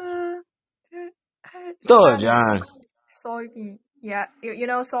浆. 豆浆. Soybean. Yeah, you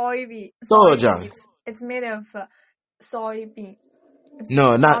know soybean. 豆浆. It's made of soybean.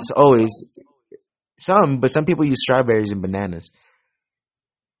 No, not always. But some people use strawberries and bananas.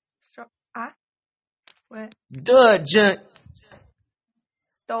 What? 豆浆.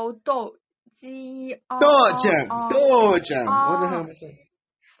 豆浆. What the hell am I saying?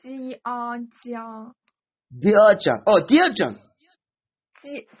 浆. 豆浆. Oh, 豆浆.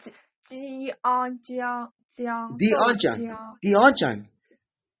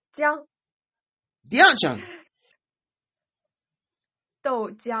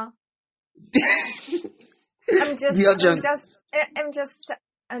 豆浆.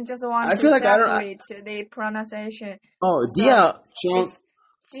 I'm just want to separate the pronunciation. Oh, so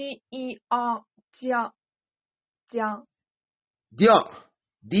豆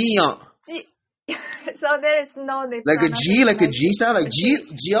浆. So there is no the like a G sound, like G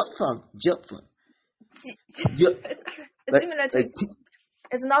funk. It's similar to.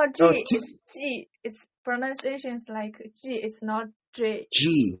 It's not G. It's G. It's pronunciations like G. It's not J.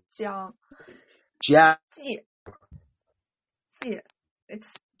 G. G.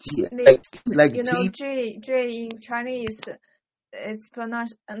 It's G. Like you know T. J in Chinese. Its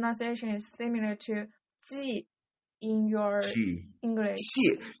pronunciation is similar to G in your G. English.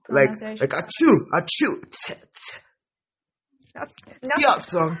 G. Like achoo.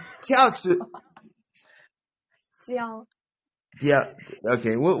 Yeah.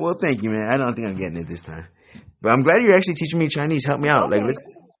 Okay. Well, thank you, man. I don't think I'm getting it this time, but I'm glad you're actually teaching me Chinese. Help me out. Okay. Like,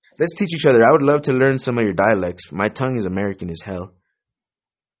 Let's teach each other. I would love to learn some of your dialects. My tongue is American as hell.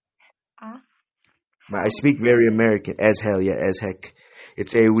 I speak very American as hell. Yeah, as heck.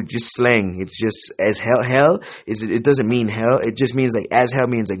 It's just slang. It's just as hell. Hell is it doesn't mean hell. It just means like as hell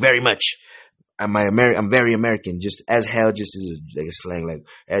means like very much. I'm very American. Just as hell just is like a slang like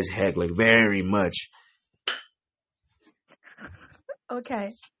as heck like very much. Okay.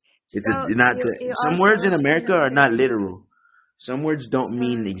 It's So not you some also words in America are not speak literal. Some words don't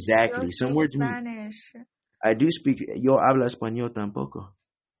mean you exactly. Some speak words mean. Spanish. I do speak. Yo habla español tampoco.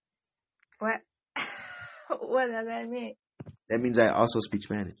 What? What does that mean? That means I also speak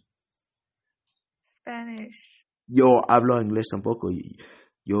Spanish. Spanish. Yo hablo inglés tampoco.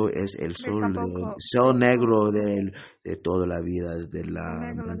 Yo es el Inglés sol, tampoco. sol negro de toda la vida, de Sol la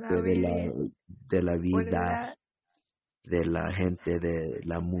negro de la mente, vida. de la What is vida, that? de la gente, de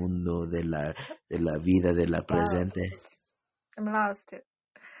la mundo, de la vida, de la Wow. presente. I'm lost.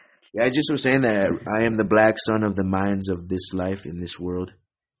 Yeah, I just was saying that I am the black son of the minds of this life in this world.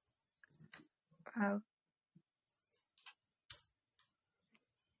 Wow.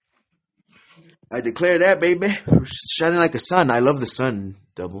 I declare that, baby. Shining like a sun. I love the sun,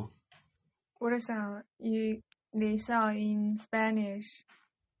 double. What is that? They saw in Spanish.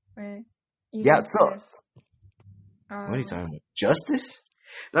 Right? Yeah, so. Justice. What are you talking about? Justice?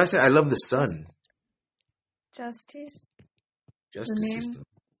 No, I said I love the sun. Justice? Justice system.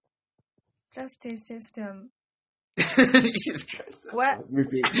 Justice system. Jesus Christ. What?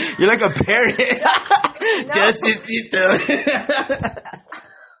 You're like a parrot. No. Justice system.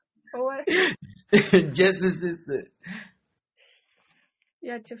 What? Justice system.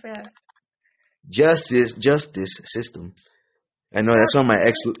 You're too fast. Justice system. I know that's why my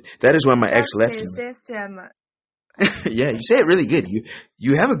ex. That is why my ex left me. Justice system. Yeah, you say it really good.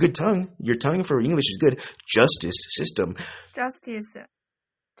 You have a good tongue. Your tongue for English is good. Justice system. Justice.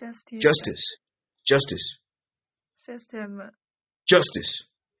 System. Justice.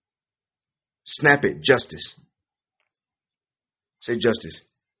 Snap it. Justice. Say justice.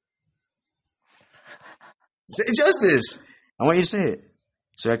 Say justice. I want you to say it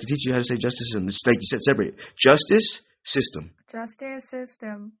so I can teach you how to say justice system. It's like you said, separate. Justice system. Justice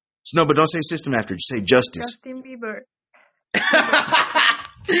system. No, but don't say system after. Just say justice. Justin Bieber.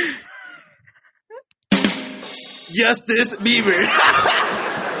 Justice Bieber.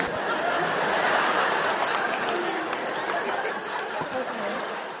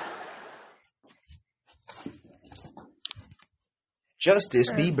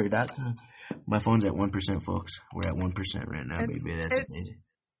 JusticeBieber.com. My phone's at 1%, folks. We're at 1% right now, baby. That's amazing.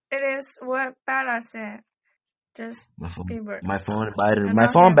 It is what Bella said. Just my phone Bieber. My phone battery. My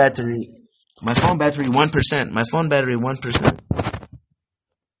phone battery 1%. My phone battery 1%.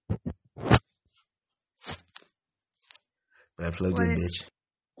 But I plugged in, bitch.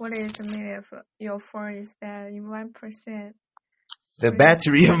 What is the meaning of your phone is battery 1%? The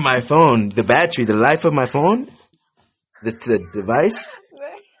battery of my phone. The battery. The life of my phone. The device.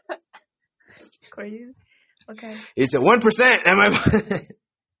 Crazy. Okay. It's at 1%. Am I?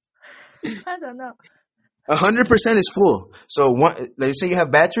 I don't know. 100% is full. So like say you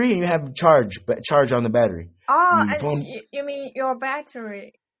have battery and you have charge on the battery. Oh, you mean your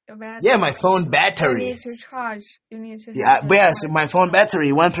battery? Yeah, my phone battery. You need to charge. So my phone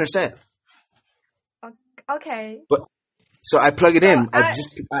battery 1%. Okay. But so I plug it in.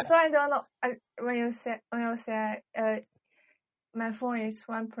 So I don't know. When you say my phone is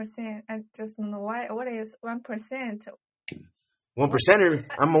 1%, I just don't know why. What is 1%? 1%er.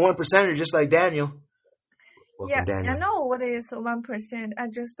 I'm a 1%er, just like Daniel. Welcome, Daniel. I know what is 1%. I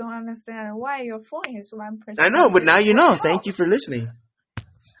just don't understand why your phone is 1%. I know, but now you know. Thank you for listening.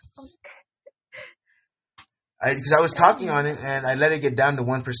 Because I was talking on it and I let it get down to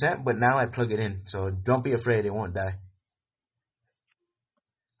 1%, but now I plug it in. So don't be afraid; it won't die.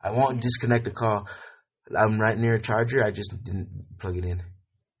 I won't disconnect the call. I'm right near a charger. I just didn't plug it in.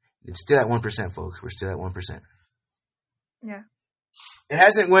 It's still at 1%, folks. We're still at 1%. Yeah. It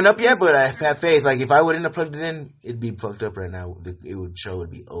hasn't went up yet, but I have faith. Like if I wouldn't have plugged it in, it'd be fucked up right now. It would show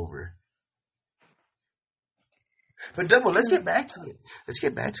it'd be over. But double, let's get back to it. Let's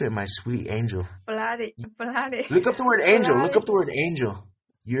get back to it, my sweet angel. Bloody. Look up the word angel. Look up the word angel.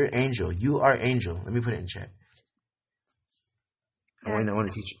 You're angel. You are angel. Let me put it in chat. I want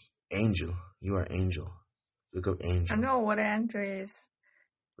to teach you. Angel. You are angel. Look up angel. I know what angel is.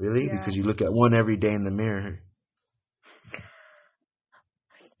 Really? Yeah. Because you look at one every day in the mirror.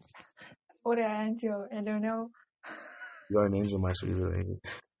 What an angel. I don't know. You are an angel, my sweet little angel.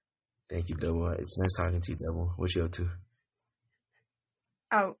 Thank you, Double. It's nice talking to you, Double. What you up to?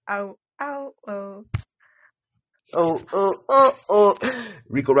 Oh. Oh.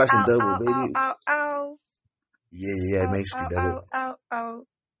 Rico Rocks and Ow, double, ow, ow, baby. ow, ow. Yeah, it Ow, makes me ow, double. ow, ow, ow.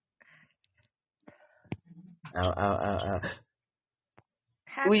 Ow.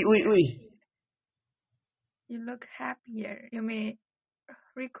 Happier. Oui. You look happier. You mean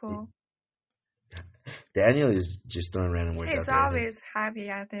Rico? Daniel is just throwing random words out He's there, I think. always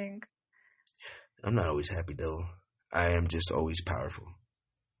happy, I think. I'm not always happy, though. I am just always powerful.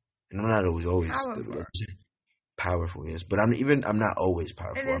 And I'm not always Powerful. powerful, yes. But I'm not always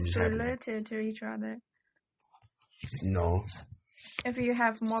powerful. It I'm is just happy. related to each other. No. If you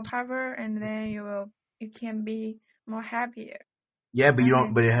have more power, and then you can be more happier. Yeah, but you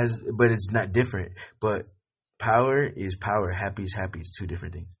don't. Okay. But it's not different. But power is power. Happy is happy. It's two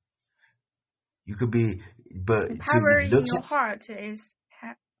different things. You could be, but The to power in look. your heart is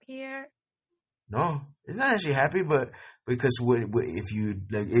happier. No, it's not actually happy, but because if you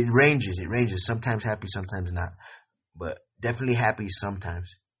like, it ranges. It ranges. Sometimes happy, sometimes not. But definitely happy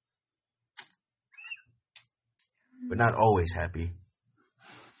sometimes, but not always happy.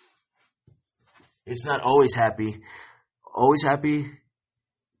 It's not always happy. Always happy.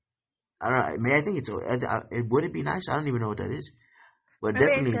 I don't know. I mean, I think would it be nice? I don't even know what that is, but Maybe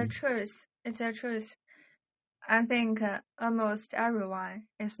it's definitely. a truth. It's a truth. I think almost everyone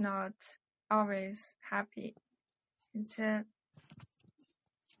is not always happy. It's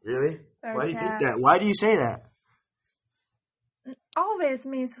Really? Why but do you think that? Why do you say that? always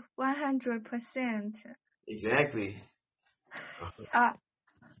means 100%. Exactly. Uh,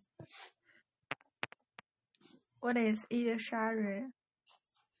 what is 一杀人?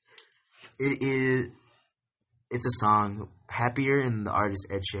 It is. It's a song. Happier, and the artist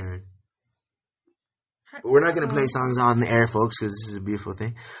Ed Sheeran. But we're not gonna play songs on the air, folks, because this is a beautiful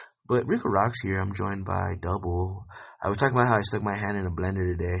thing. But Rico Rocks here. I'm joined by Double. I was talking about how I stuck my hand in a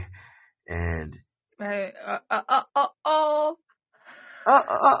blender today, and Oh.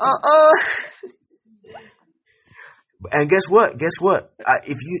 And guess what?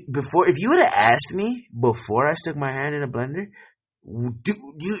 If you would have asked me before I stuck my hand in a blender,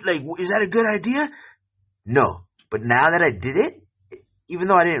 is that a good idea? No. But now that I did it, even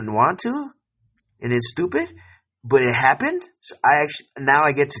though I didn't want to, and it's stupid, but it happened. So now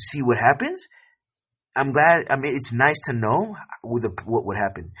I get to see what happens. I'm glad. I mean, it's nice to know what would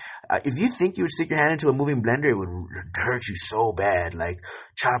happen. If you think you would stick your hand into a moving blender, it would hurt you so bad, like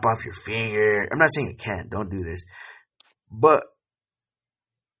chop off your finger. I'm not saying it can't. Don't do this. But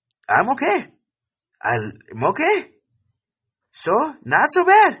I'm okay. I'm okay. So, not so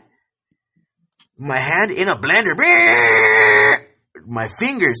bad. My hand in a blender. My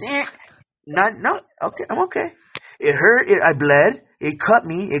fingers. Okay, I'm okay. It hurt. I bled. It cut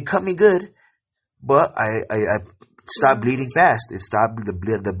me good. But I stopped bleeding fast. It stopped,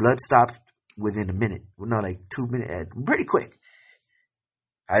 the blood stopped within a minute. No, like 2 minutes. Pretty quick.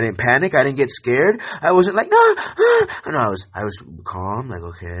 I didn't panic. I didn't get scared. I wasn't like, no. No, I was calm. Like,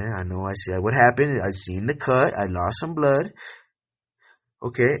 okay, I know I said what happened. I seen the cut. I lost some blood.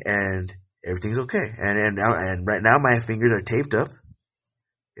 Okay, and everything's okay. And right now my fingers are taped up.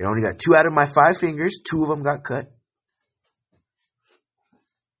 It only got 2 out of my 5 fingers. 2 of them got cut.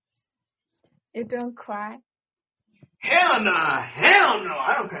 You don't cry? Hell no!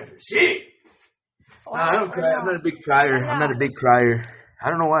 I don't cry for shit. No, I don't cry. I'm not a big crier. I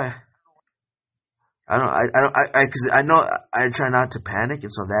don't know why. Because I know I try not to panic,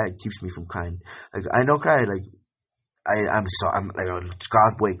 and so that keeps me from crying. Like, I don't cry. Like, I'm like a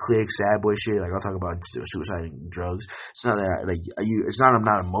goth boy, click, sad boy shit. Like, I'll talk about suicide and drugs. It's not that it's not I'm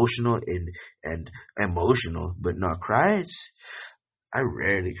not emotional and emotional, but not cry. I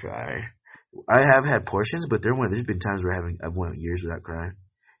rarely cry. I have had portions, but there's been times where I've went years without crying.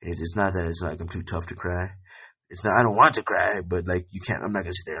 And it's not that it's like I'm too tough to cry. It's not, I don't want to cry, but like, you can't, I'm not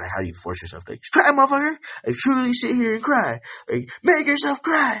gonna sit there, like, how do you force yourself? Like, cry, motherfucker! Like, truly sit here and cry. Like, make yourself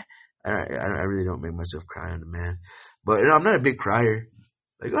cry! I really don't make myself cry on demand. But, I'm not a big crier.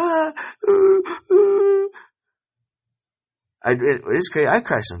 Like, it's crazy. I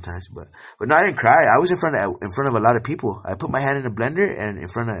cry sometimes, but no, I didn't cry. I was in front of a lot of people. I put my hand in a blender and in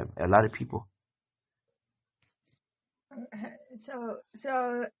front of a lot of people. So,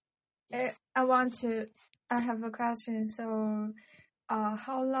 I have a question. So,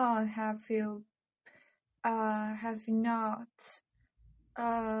 how long have you not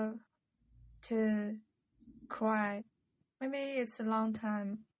to cry? Maybe it's a long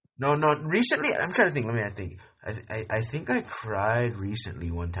time. No, recently, I'm trying to think. I think. I think I cried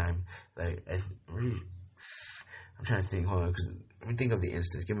recently one time. Like, I'm trying to think. Hold on, let me think of the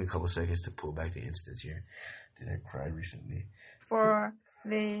instance. Give me a couple seconds to pull back the instance here. Did I cry recently? For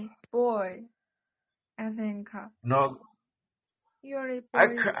the boy I think No, usually I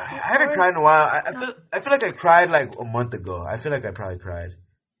haven't cried in a while. I feel like I cried like a month ago. I feel like I probably cried.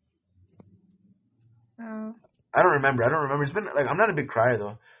 No. I don't remember. It's been like I'm not a big crier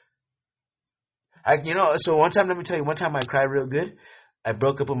though. So one time, let me tell you, one time I cried real good. I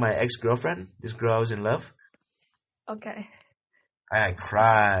broke up with my ex-girlfriend. This girl I was in love. Okay. I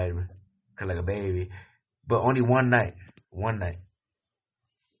cried like a baby, but only one night. One night.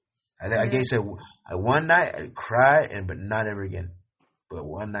 I guess one night I cried, but not ever again. But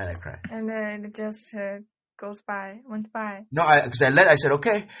one night I cried. And then it just went by. No, because I said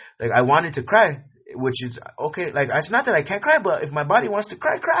okay. Like I wanted to cry, which is okay. Like it's not that I can't cry, but if my body wants to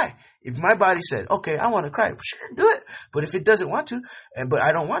cry, cry. If my body said okay, I want to cry, sure, do it. But if it doesn't want to, but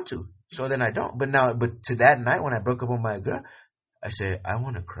I don't want to, so then I don't. But to that night when I broke up with my girl, I said I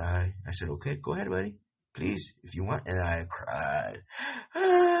want to cry. I said okay, go ahead, buddy. Please, if you want. And I cried.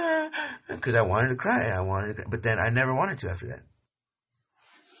 Because I wanted to cry. But then I never wanted to after that.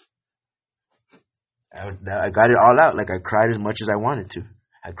 I got it all out. Like I cried as much as I wanted to.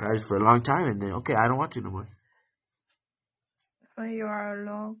 I cried for a long time and then, okay, I don't want to no more. When you are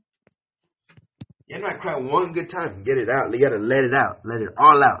alone. Yeah, I cry one good time. Get it out. You gotta let it out. Let it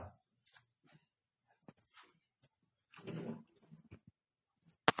all out.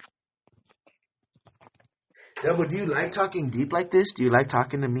 Double, do you like talking deep like this? Do you like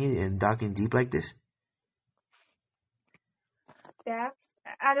talking to me and talking deep like this? Depth?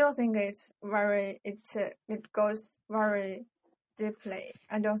 I don't think it goes very deeply.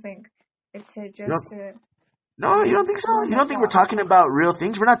 I don't think it's just. No, you don't think so? You don't think we're talking about real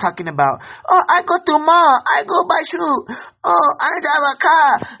things? We're not talking about, oh, I go to mall, I go buy shoe, oh, I drive a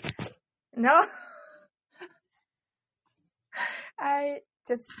car. No. I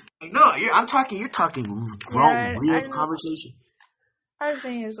just. No, you're talking grown, real conversation. I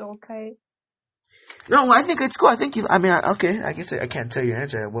think it's okay. No, I think it's cool. Okay, I guess I can't tell your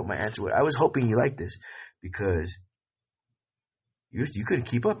answer, what my answer was. I was hoping you liked this because you couldn't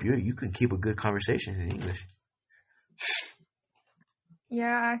keep up. You can keep a good conversation in English.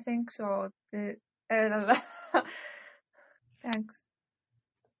 Yeah, I think so. Thanks.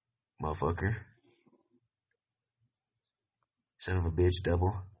 Motherfucker. Son of a bitch,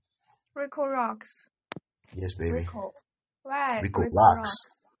 double. RICO ROXX. Yes, baby. RICO. Why? RICO ROXX.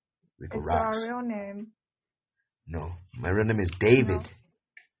 RICO it's ROXX. our real name. No, my real name is David.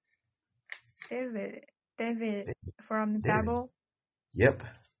 No. David from Double. Yep.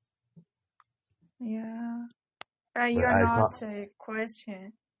 Yeah. You're not a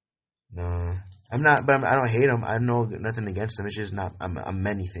Christian. No, I'm not. But I don't hate them. I know nothing against them. It's just not. I'm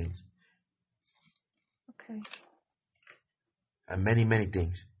many things. Okay. I'm many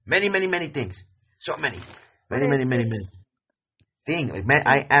things. Many things. So many. Many things. Like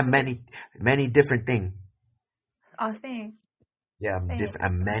I am many different things. A thing. Yeah, I'm different.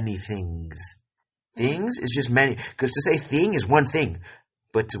 I'm many things. Things is just many. Because to say thing is one thing,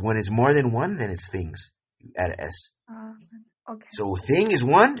 but when it's more than one, then it's things. You add an S. Okay. So thing is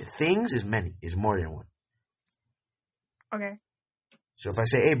one. Things is many. Is more than one. Okay. So if I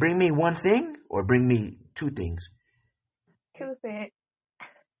say, hey, bring me one thing, or bring me two things. Two things.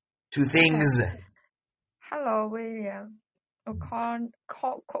 Two things. Okay. Hello, William. Connor.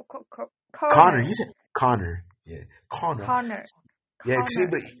 You said Connor. Yeah, Connor. Yeah, see,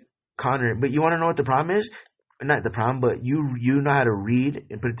 but Connor. But you want to know what the problem is? Not the problem, but you know how to read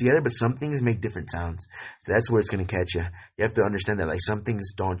and put it together. But some things make different sounds, so that's where it's gonna catch you. You have to understand that, like, some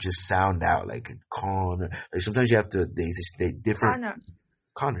things don't just sound out like Connor. Like sometimes you have to they different.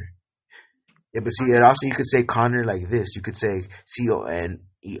 Connor. Yeah, but see, and also you could say Connor like this. You could say CONER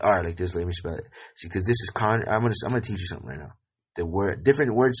like this. Let me spell it. See, because this is Connor. I'm gonna teach you something right now.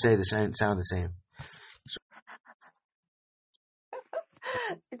 Different words say the same, sound the same. So,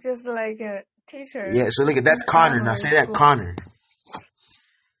 it's just like a teacher. Yeah, so look at that's Connor. Now say that Connor.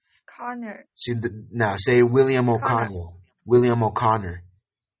 Connor. See, now say William O'Connell. William O'Connor.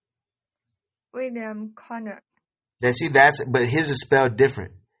 William Connor. But his is spelled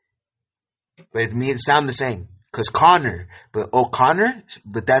different. But it sound the same. Because Connor, but O'Connor,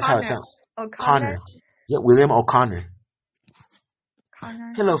 but that's how it sounds. O'Connor. Yeah, William O'Connor.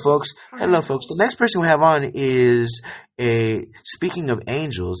 Connor. Hello, folks. The next person we have on is speaking of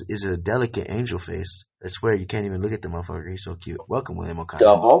angels, is a delicate angel face. I swear you can't even look at the motherfucker. He's so cute. Welcome, William O'Connor.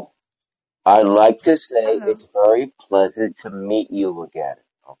 Double. I'd like to say it's very pleasant to meet you again.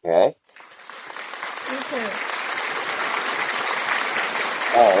 Okay? Me too.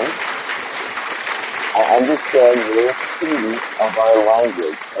 And I understand you're a student of our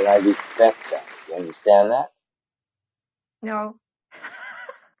language, and I respect that. You understand that? No.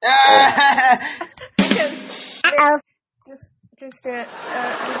 Okay, Just because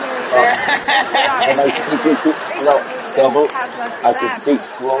And I speak it no, double. I can speak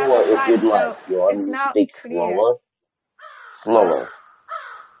slower if you'd like. You want it's me to not speak clear. slower? Slower.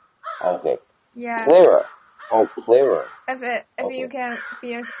 Okay. Yeah. Clearer. Oh, clearer. If Okay. you can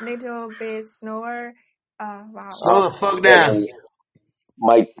be a little bit slower, wow. Slow the fuck down.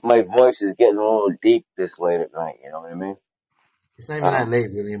 My voice is getting a little deep this late at night. You know what I mean? It's not even that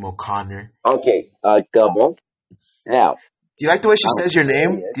late, William O'Connor. Okay. Double. Now. Do you like the way she says your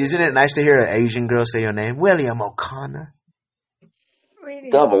name? Isn't it nice to hear an Asian girl say your name? William O'Connor.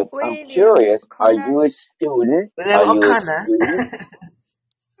 Double. I'm curious. Are you a student? William O'Connor.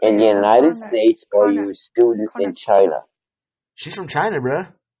 In the United States, or are you a student in China? She's from China, bro.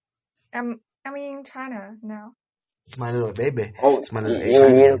 I'm in China now. It's my little baby. Oh, it's my little you're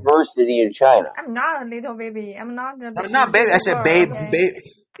in university in China. I'm not a little baby. I'm not a baby. I'm not baby. I said baby. Okay.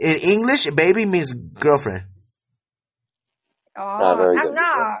 Baby. In English, baby means girlfriend. Oh, I'm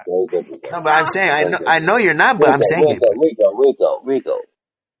not. Very good. No, but I'm saying I know you're not, but I'm saying it. Rico.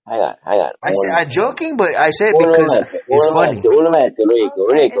 Hang on. I'm joking, but I say it because it's funny.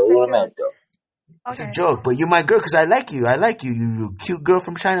 Rico. It's a joke, but you're my girl because I like you. You cute girl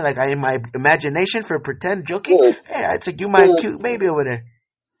from China. Like in my imagination for pretend joking. Dude. Hey, I took you my cute baby over there.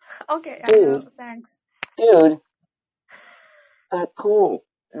 Okay, I know. Thanks. Dude, not cool.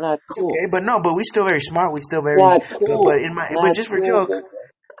 Okay, but we still very smart. We still very. Not cool. But just for joke,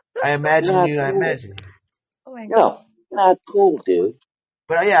 I imagine you. I imagine you. Oh my God. No, not cool, dude.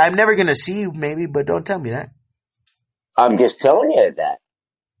 But yeah, I'm never gonna see you, maybe. But don't tell me that. I'm just telling you that.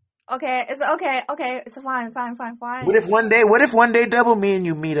 Okay, it's okay. Okay, it's fine. What if one day, double me and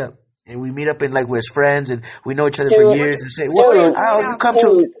you meet up, and we meet up in like we're friends and we know each other for years, and say, "Well, you come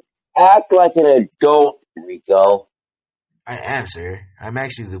to act like an adult, Rico." I am, sir. I'm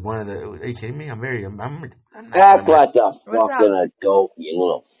actually one of the. Are you kidding me? I'm act like a fucking adult, you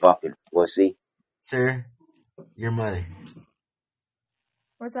little fucking pussy. Sir, your mother.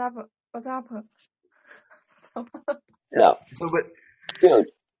 What's up? No. So, but dude,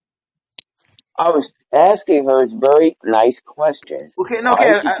 I was asking her very nice questions.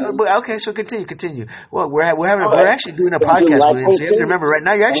 Okay, so continue. Well, we're actually doing a podcast, William. So you have to remember, right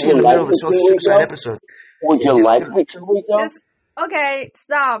now you're actually in the middle of a social suicide episode. Would you like me to, Rico? Just okay.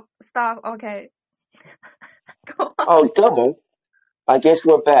 Stop. Okay. Go on. Oh, double. I guess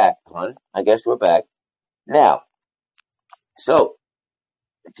we're back, hon. Now, so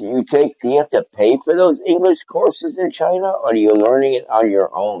do you have to pay for those English courses in China, or are you learning it on your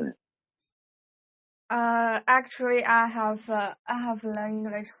own? Actually, I have learned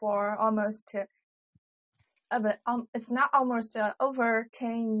English for almost, it's not almost over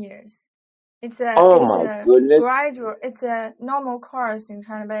 10 years. It's a graduate. It's a normal course in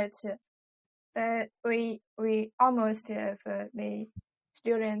China, but we almost have the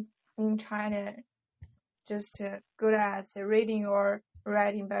student in China just good at reading or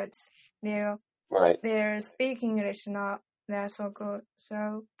writing, but their speaking English not that so good.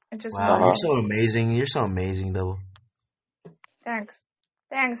 So I just you're so amazing. You're so amazing, double. Thanks.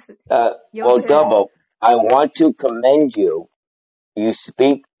 Well, double. I want to commend you. You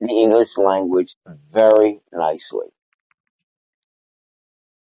speak the English language very nicely.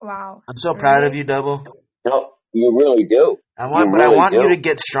 Wow. I'm so proud of you, double. No, you really do. I want you to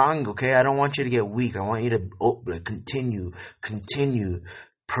get strong, okay? I don't want you to get weak. I want you to continue,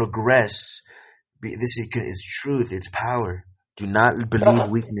 progress. This is truth. It's power. Do not believe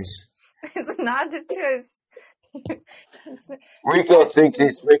weakness. It's not the truth. Rico thinks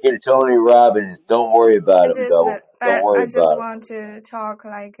he's freaking Tony Robbins. Don't worry about him, though. Don't worry about it. I just want to talk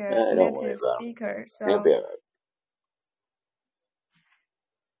like a native speaker. So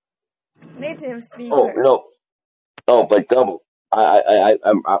native speaker. Oh no, but double.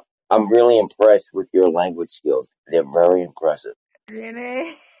 I'm really impressed with your language skills. They're very impressive.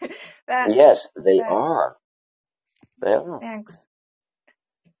 Really? Yes, they are. They are. Thanks.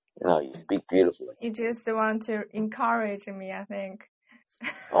 No, you speak beautifully. You just want to encourage me, I think.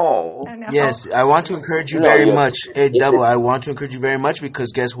 Oh. Yes, I want to encourage you very much. Hey, double, I want to encourage you very much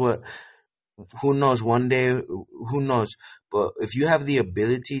because guess what? Who knows? One day, who knows? But if you have the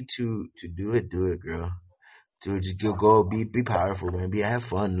ability to do it, girl. Dude, just go, be powerful, man. Have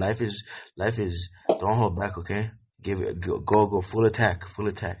fun. Life is. Don't hold back, okay? Go full attack.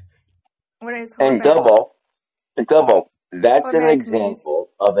 What is and double. That's an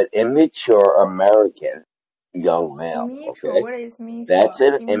example of an immature American young male. Okay, what is that's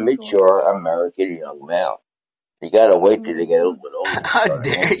an immature American young male. You gotta wait till they get a little bit older. How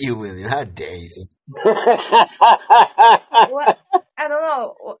dare you, William? How dare you? What? I don't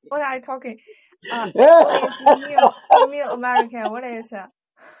know. What are you talking? It's new American. What is it?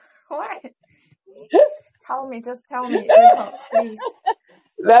 What? Just tell me, Rico, please.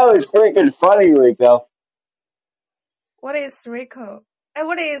 That was freaking funny, Rico. What is Rico? And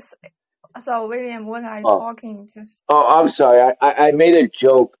what is, so William, what are you talking? Oh, I'm sorry. I made a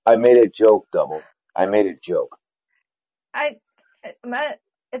joke. Double. I made a joke.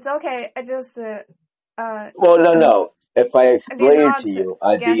 It's okay. I just, well, no. If I explained it to you,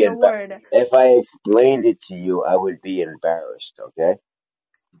 I'd be embarrassed. If I explained it to you, I would be embarrassed, okay?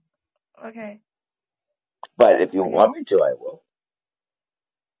 Okay. But if you want me to, I will.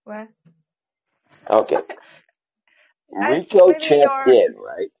 What? Okay. Rico checked in,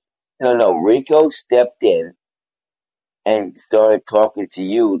 right? No. Rico stepped in and started talking to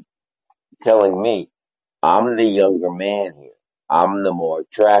you, telling me, I'm the younger man here. I'm the more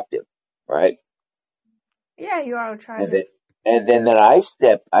attractive, right? Yeah, you are attractive. And then I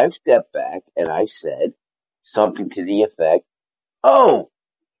stepped back and I said something to the effect, oh,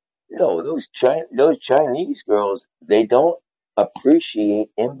 those Chinese girls, they don't appreciate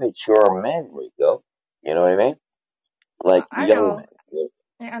immature men, Rico. You know what I mean? Like young men.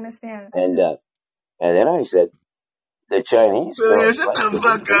 I understand. And then I said, the Chinese girls. Shut the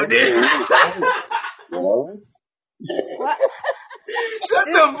fuck up, dude. You know? What? Shut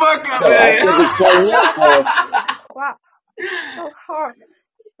the fuck up, man. Wow. So hard.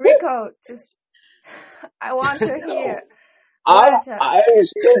 Rico, I want to hear. I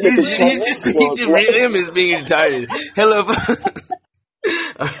understood him is being retarded. Hello.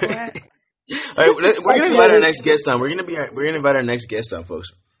 All right. We're gonna invite our next guest on. We're gonna invite our next guest on,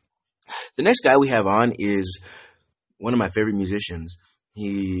 folks. The next guy we have on is one of my favorite musicians.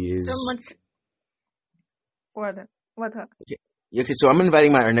 He is so much. What? Okay, so I'm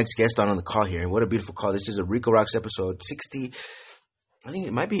inviting our next guest on the call here. What a beautiful call! This is a RICO ROXX episode 60. I think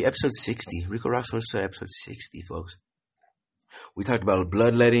it might be episode 60. RICO ROXX was episode 60, folks. We talked about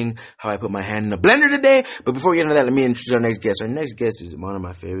bloodletting, how I put my hand in a blender today. But before we get into that, let me introduce our next guest. Our next guest is one of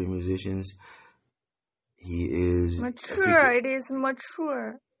my favorite musicians. He is mature. It is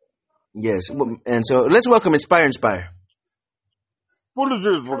mature. Yes, and so let's welcome Inspire. What is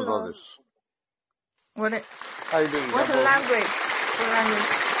this, brothers? How you doing? What language?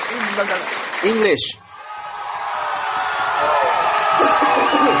 English.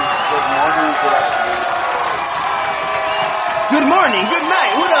 Good morning, good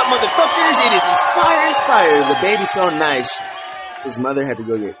night. What up, motherfuckers? It is Inspire. The baby's so nice. His mother had to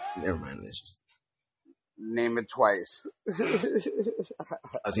go get. Never mind. Let's just name it twice. I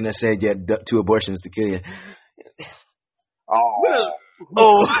was gonna say get 2 abortions to kill you.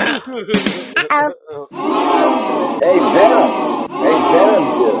 Oh. Hey, Venom,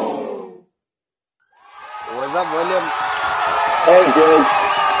 dude. What's up, William? Hey, dude.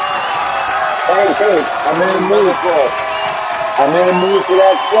 Hey, I'm in the mood for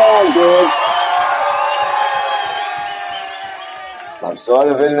that song, dude. I'm sort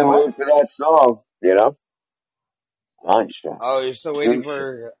of in the mood for that song, you know? Lunchtime. Oh, you're still waiting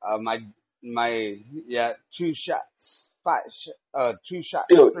for my 2 shots. 2 shots,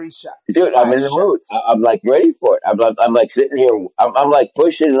 dude, 3 shots. Dude, I'm in the mood. I'm like ready for it. I'm like sitting here. I'm like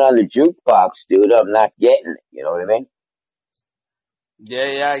pushing it on the jukebox, dude. I'm not getting it. You know what I mean?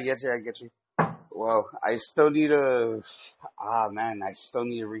 Yeah, I get you. Well, I still need to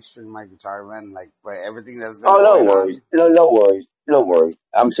restring my guitar, man. Like, but everything that's been no worries.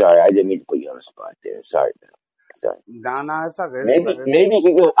 I'm sorry. I didn't mean to put you on the spot there. Sorry, man. Sorry. No, it's all good. Maybe you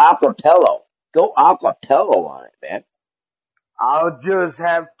can go acapella. Go acapella on it, man. I'll just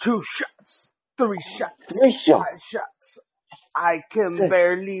have 2 shots, 3 shots, 5 shots. I can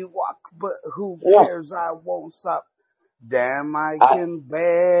barely walk, but who cares? I won't stop. Damn, I can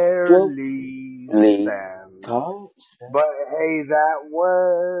barely stand. But hey, that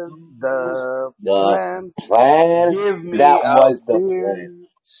was the plan. Give me a beer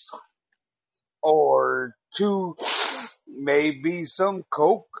or 2, maybe some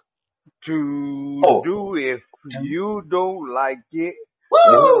Coke to do if you don't like it.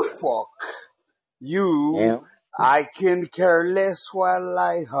 Well, fuck you. Yeah. I can care less while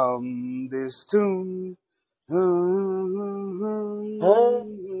I hum this tune.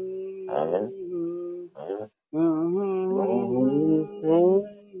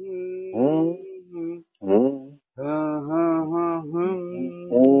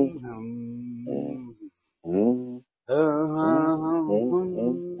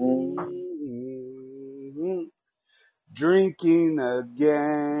 Drinking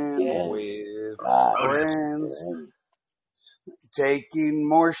again with friends, taking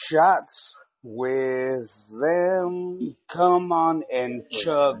more shots with them. Come on and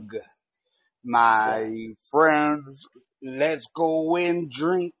chug. My friends, let's go and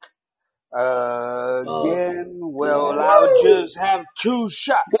drink again. Well, I'll just have 2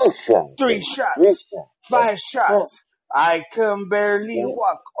 shots, 3 shots, 5 shots. I can barely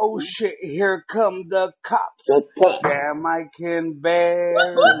walk. Oh shit, here come the cops. Damn, I can barely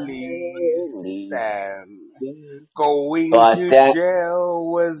stand. Going to jail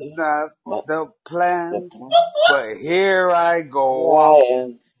was not the plan, but here I go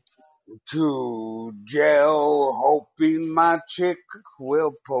off to jail, hoping my chick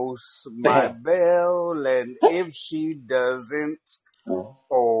will post my bail, and if she doesn't,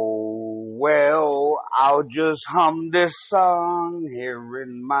 oh well, I'll just hum this song here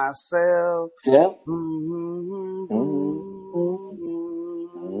in my cell.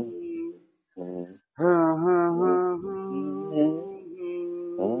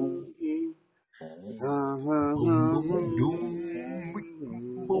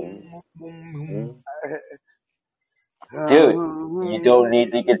 Dude, you don't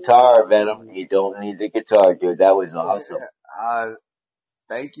need the guitar, Venom. You don't need the guitar, dude. That was awesome.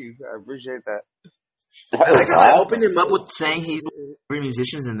 Thank you. I appreciate that. I like how I opened him up with saying he's three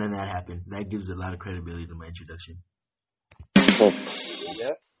musicians, and then that happened. That gives a lot of credibility to my introduction.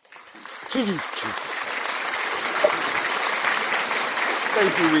 Yep.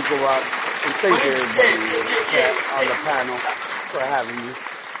 Thank you, RICO ROXX. And thank you, everybody on the panel for having me.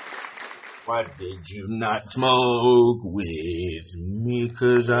 Why did you not smoke with me?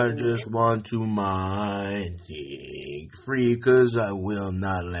 'Cause I just want to mind. Think free, 'cause I will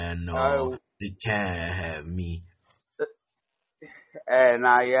not let no. They can't have me. And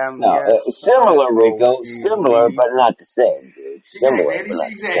I am similar, RICO. Similar, but not the same, dude. Similar,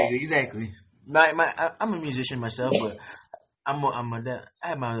 Exactly. I'm a musician myself, but I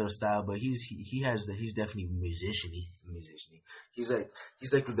have my little style, but he's definitely musician-y. He's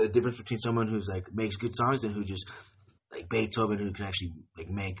like the difference between someone who's like makes good songs and who just like Beethoven, who can actually like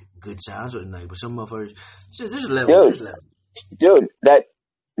make good sounds, or like, but some motherfuckers. There's a level. Dude, that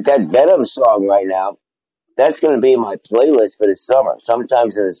Venom song right now, that's going to be my playlist for the summer.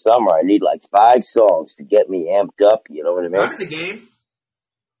 Sometimes in the summer, I need like 5 songs to get me amped up. You know what I mean? I'm in the game.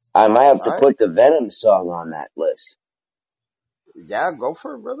 I might have to put the Venom song on that list. Yeah, go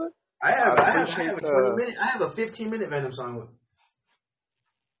for it, brother. I have a 20-minute. I have a 15-minute Venom song.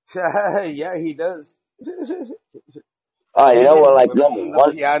 Yeah, he does. All right, you know what? Like number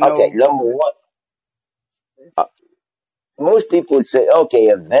one. Okay, number one. Most people would say, okay,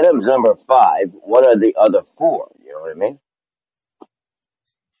 if Venom's number 5, what are the other 4? You know what I mean?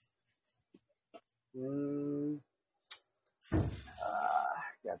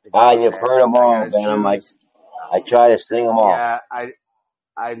 You've heard them all, Venom. I try to sing them all. Yeah,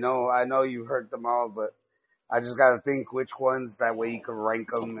 I know you've heard them all, but I just gotta think which ones. That way you can rank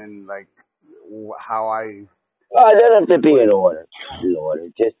them and like how I. Oh, they don't have to be in order.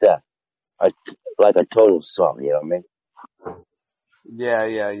 Just like a total sum. You know what I mean?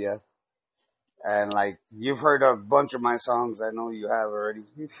 Yeah. And like you've heard a bunch of my songs. I know you have already.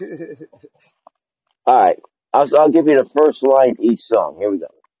 All right, I'll give you the first line each song. Here we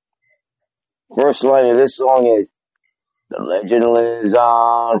go. First line of this song is, "The legend lives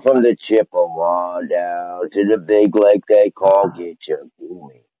on from the Chippewa down to the big lake they call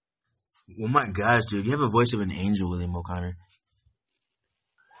Gitchagumi." Oh my gosh, dude, you have a voice of an angel, William O'Connor.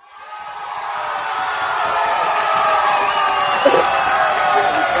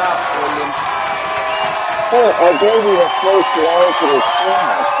 I gave you the first line to the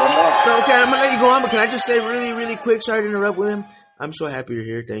song. Okay, I'm gonna let you go on, but can I just say really, really quick, sorry to interrupt, William. I'm so happy you're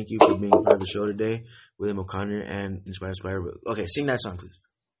here. Thank you for being part of the show today, William O'Connor and Inspire. Okay, sing that song, please.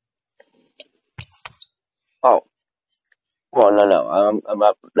 Oh. Well, no.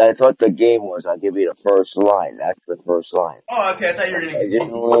 I thought the game was I'll give you the first line. That's the first line. Oh, okay. I thought you were going to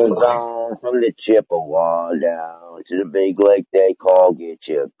continue. Down from the Chippewa down to the big lake they call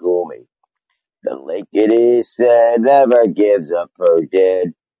Gitchagumi. The lake, it is said, never gives up her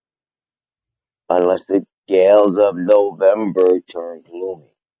dead unless the gales of November turn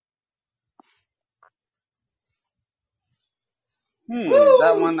gloomy.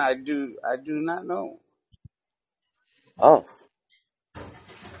 That one I do not know. Oh.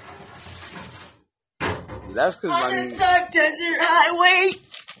 That's because on the dark desert highway,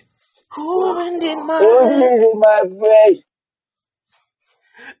 cool wind in my face,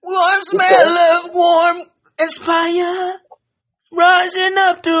 warm smell of warm aspire, rising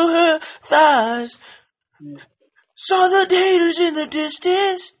up to her thighs. Saw the haters in the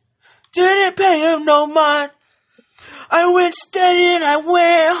distance, didn't pay them no mind. I went steady and I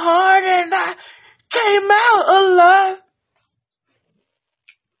went hard and I came out alive.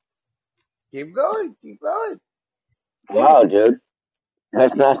 Keep going. Wow, dude.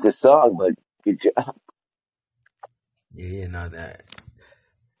 That's not the song, but good job. Yeah, no, that.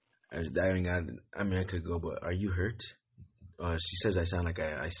 I mean, I could go, but are you hurt? She says I sound like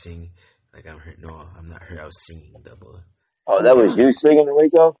I sing like I'm hurt. No, I'm not hurt. I was singing double. Oh, that was you singing,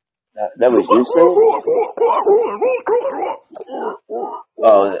 Rico? That was you singing?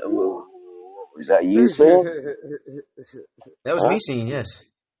 Oh, was that you singing? That was me singing, yes.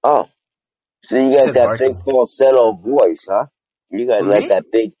 Oh, so you got that big falsetto voice, huh? You got like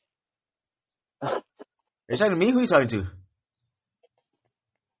that big. Are you talking to me? Who are you talking to?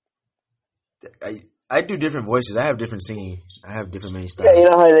 I do different voices. I have different singing. I have different many styles. Yeah, you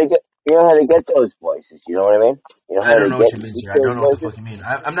know how they get those voices. You know what I mean? You know I don't know what you mean, sir. I don't know what the fuck you mean.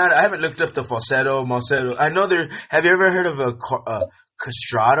 I haven't looked up the falsetto. I know there. Have you ever heard of a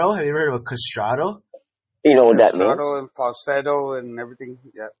castrato? Have you ever heard of a castrato? You know what that means? Castrato and falsetto and everything.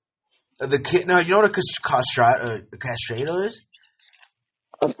 Yeah. You know what a castrato is?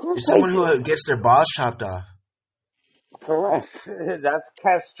 It's someone who gets their balls chopped off. Correct. That's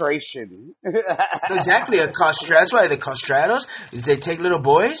castration. Exactly, that's why the castratos, they take little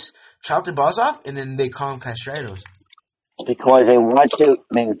boys, chop their balls off, and then they call them castratos. Because they want to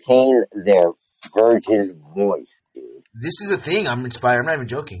maintain their virgin voice, dude. This is a thing. I'm inspired. I'm not even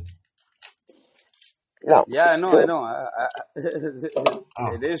joking. No. Yeah, I know.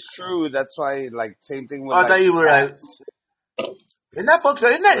 It is true. That's why, like, same thing with. I thought you were right. Isn't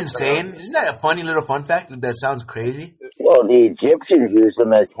that insane? Isn't that a funny little fun fact that sounds crazy? Well, the Egyptians used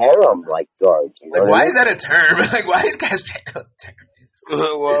them as harem-like guards. You know why is that a term? Why is castrato a term?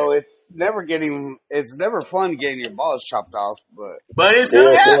 Well, it's never fun getting your balls chopped off, but it's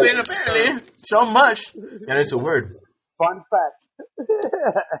gonna happen apparently so much, and it's a word. Fun fact.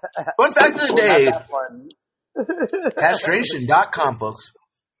 Fun fact of the day. Castration.com, folks.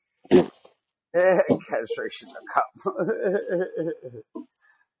 Castration.com.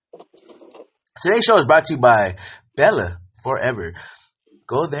 Today's show is brought to you by Bella Forever.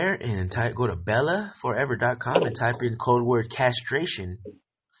 Go there and go to bellaforever.com and type in code word castration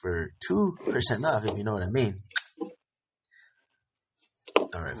for 2% off, if you know what I mean.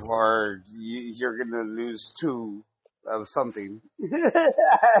 All right. Or you're gonna lose 2 of something.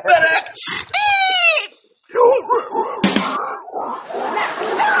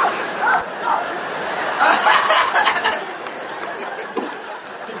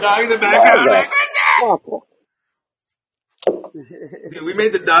 Dog in the background. We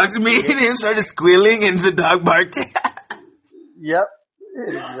made the dogs meet and started squealing, and the dog barked. Yep,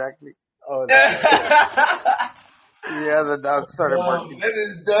 exactly. Oh, yeah, the dog started barking. That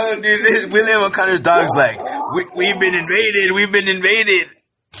is dog, dude. William O'Connor's dog's like, we've been invaded. We've been invaded.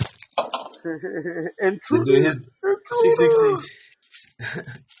 Intruder. 666.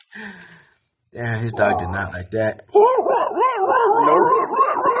 Yeah, his dog did not like that.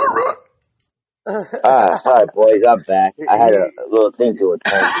 Sorry, boys, I'm back. I had a little thing to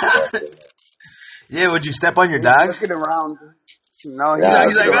attend to. Yeah, would you step on your dog? He's looking around. No,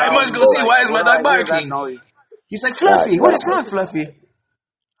 he's like, I must go see. Why is my dog barking? He's like, Fluffy, what is wrong, Fluffy?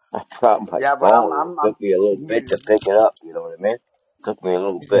 I dropped my phone. It took me a little bit to pick it up. You know what I mean? It took me a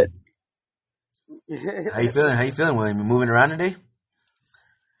little bit. How you feeling, William? You moving around today?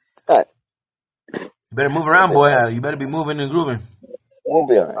 You better move around, boy. You better be moving and grooving. We'll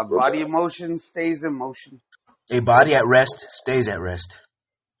be all right. A body in motion stays in motion. A body at rest stays at rest.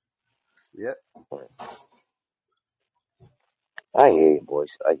 Yep. I hear you, boys.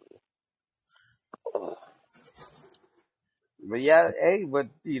 But yeah, hey, but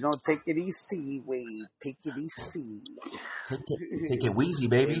take it easy, Wade. Take it easy. Take it wheezy,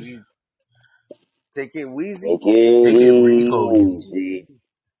 baby. Take it wheezy. Take it easy.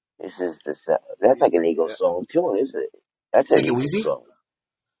 That's like an Eagle song too, isn't it? That's an Eagle song.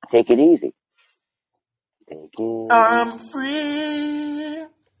 Take it easy. I'm free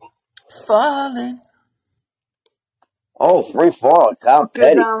falling. Oh, free fall, Tom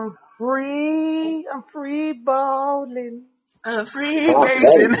Petty. I'm free balling. I'm free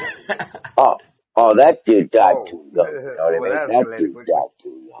basing. Oh, that dude died too young. You know what I mean? That dude died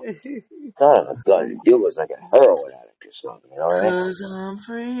too young. Son of a gun. The dude was like a heroin addict or something. You know what I mean? 'Cause I'm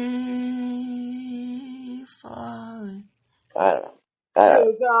free falling. I don't know.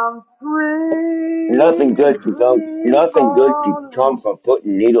 I'm free. Nothing good can come from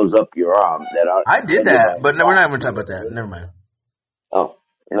putting needles up your arm. I did that, but we're not going to talk about that. Never mind. Oh,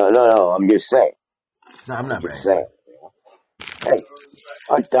 no. I'm just saying. No, I'm not just saying. Hey,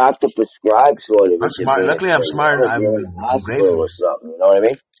 our doctor prescribes sort of. I'm smart. Luckily, I'm smart. I'm grateful or something. You know what I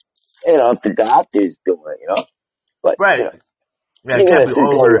mean? If the doctor's doing it, but right. Yeah, it can't be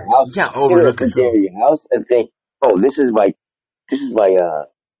over. You can't overlook sit there in your house and think, oh, this is my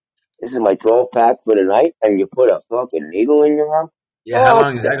 12 pack for the night, and you put a fucking needle in your arm. Yeah, how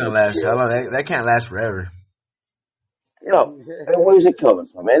long is that gonna last? How long? That can't last forever. No, and where's it coming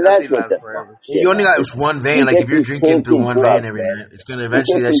from? And that's what the fuck shit. You only got one vein. Like if you're drinking through one vein every night, it's gonna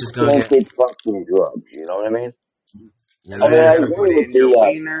eventually. That's just gonna get fucking drugs. You know what I mean? Yeah, I mean, I gotta put it in your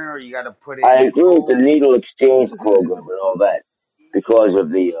wiener, or you gotta put it. I agree with the needle exchange program and all that because of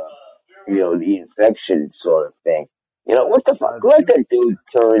the the infection sort of thing. You know what the fuck? Let the dude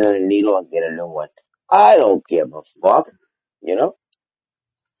turn in a needle and get a new one. I don't give a fuck. You know.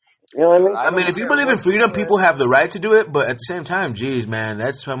 You know what I mean? I mean, if you believe in freedom, people have the right to do it, but at the same time, geez, man,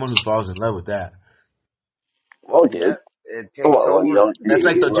 that's someone who falls in love with that. Oh, dude. It takes over. That's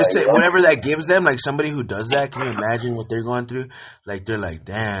like whatever that gives them. Like somebody who does that, can you imagine what they're going through? Like they're like,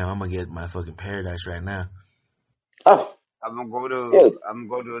 damn, I'm gonna get my fucking paradise right now. Oh, I'm gonna go to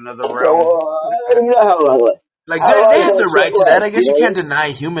another realm. Like they have the right to that. I guess you can't deny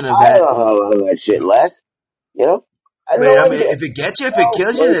a human of that. I don't know how long that shit lasts. You know. I mean, if it gets you, if it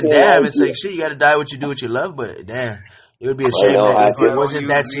kills you, then damn, it's like shit. You got to die what you do, what you love. But damn, it would be a shame that if it wasn't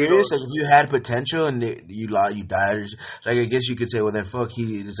that serious, like if you had potential and you died, like I guess you could say, well then fuck,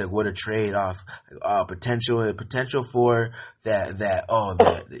 it's like what a trade off, potential for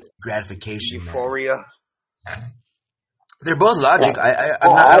the gratification, euphoria. They're both logic.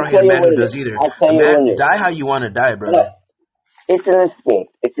 I don't hate a man who does either. Die how you want to die, brother. It's an escape.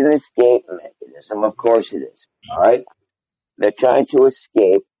 It's an escape mechanism. Of course it is. All right. They're trying to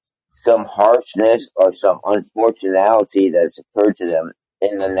escape some harshness or some unfortunality that's occurred to them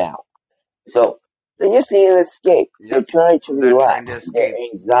in the now. So they're just an escape. Yep. They're trying to relax. They're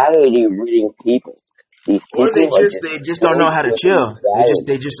anxiety-ridden people. These people or they just don't know how to chill.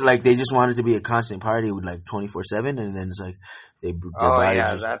 They just want it to be a constant party with like 24/7, and then it's like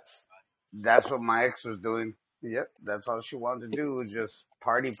that's what my ex was doing. Yep, that's all she wanted to do was just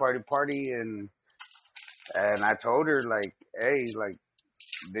party, and I told her like, hey, like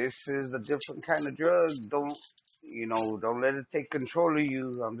this is a different kind of drug. Don't let it take control of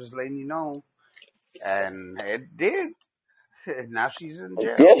you. I'm just letting you know. And it did. Now she's in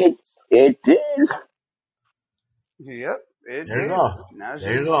jail. It did. Yep, it there did. You go.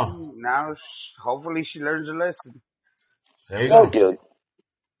 There you go. Now, hopefully, she learns a lesson. There you go, dude.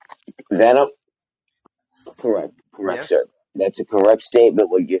 Venom. Correct, yes. Sir. That's a correct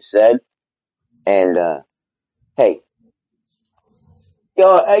statement. What you said. And hey,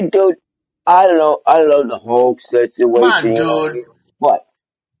 dude, I don't know the whole situation. Come on, dude. But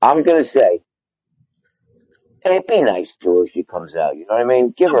I'm gonna say, hey, be nice to her if she comes out. You know what I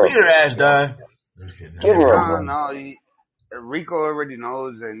mean? Give her. Beat her ass, dog. Give her a no. Rico already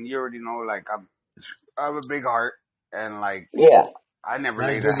knows, and you already know. Like I have a big heart, and like I never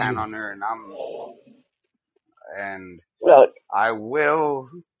laid a hand on her, and I will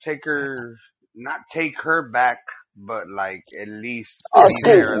not take her back, but like at least be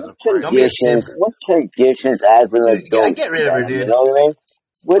there as a friend. Don't be a simp. What conditions as an adult? Get rid of her, dude. You know what I mean?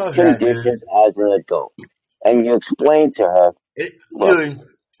 What conditions as an adult? And you explain to her. Dude,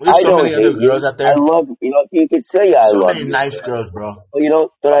 there's so many other girls out there. I love, you could say I love you. So many nice girls, bro.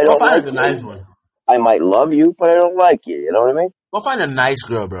 But I don't find a nice one. I might love you, but I don't like you. You know what I mean? Go find a nice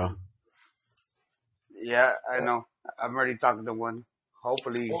girl, bro. Yeah, I know. I'm already talking to one.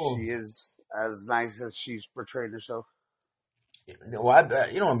 Hopefully she is as nice as she's portrayed herself. Well,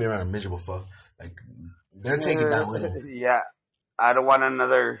 you don't want to be around a miserable fuck. Like, they're taking down women. Yeah. I don't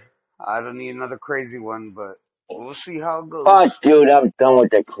need another crazy one, but we'll see how it goes. Oh, dude, I'm done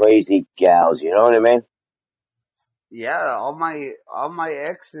with the crazy gals. You know what I mean? Yeah, all my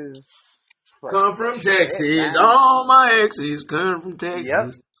exes come from Texas. All my exes come from Texas.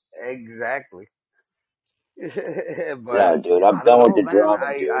 Yep, exactly. But yeah, dude, I'm done with the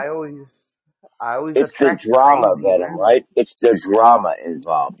drama, dude. I always it's the drama, Venom, right? It's the drama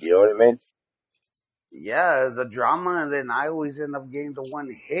involved. You know what I mean? Yeah, the drama, and then I always end up getting the one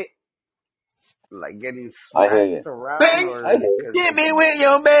hit, like getting smacked around. Bang! Hit me with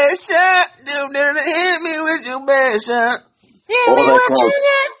your best shot. Hit me with your best shot. Hit me with your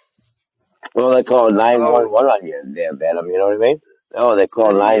well, they call 911 on you there, Venom. You know what I mean? Oh, they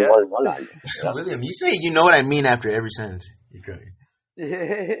call 911 on you. William, you say you know what I mean after every sentence. You're crazy.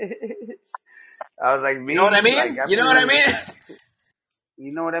 I was like, you know what I mean? Like you know what I mean?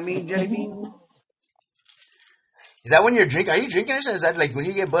 You know what I mean, JB? Is that when you're drinking? Are you drinking or something? Is that like when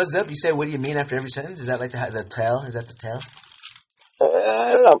you get buzzed up, you say, what do you mean after every sentence? Is that like the tell? Is that the tell?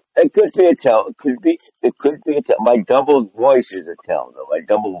 I don't know. It could be a tell. It could be a tell. My double voice is a tell, though. My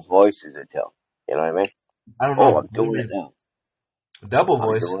double voice is a tell. You know what I mean? I don't know. I'm doing it now. Double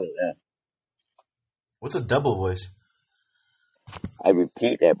voice. What's a double voice? I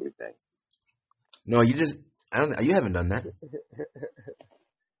repeat everything. No, you just. I don't. You haven't done that.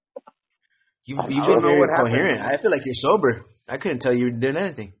 You've been very coherent. I feel like you're sober. I couldn't tell you did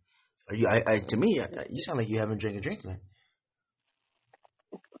anything. Are you? To me, you sound like you haven't drank a drink tonight.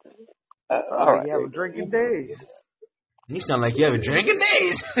 Sound like you haven't drinking days. You sound like you haven't drank in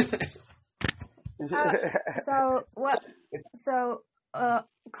days. So what? So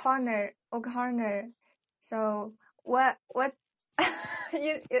O'Connor. So what?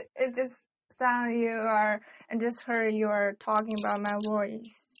 It just sound you are. I just heard you are talking about my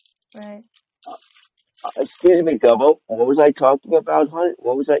voice, right? Excuse me, Double. What was I talking about, hon?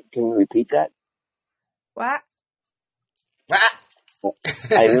 What was I? Can you repeat that? What?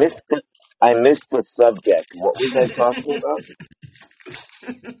 I missed the subject. What was I talking about?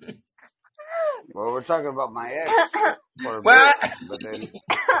 Well, we're talking about my ex for a bit, but then.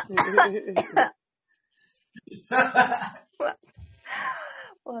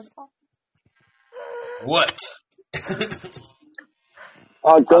 What?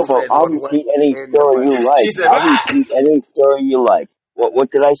 Oh, Double, I'll repeat any story you like. I'll repeat any story you like.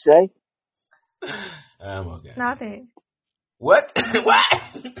 What did I say? Okay. Nothing. What? What?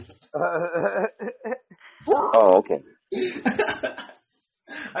 Oh, okay.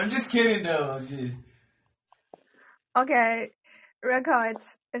 I'm just kidding, though. Jeez. Okay, Rico,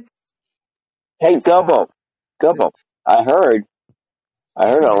 it's. Hey, Double. I heard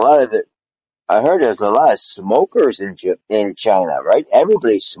a lot of it. I heard there's a lot of smokers in China, right?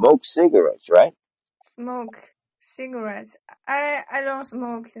 Everybody smokes cigarettes, right? Smoke cigarettes. I don't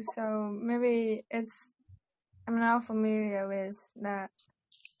smoke, so maybe I'm not familiar with that.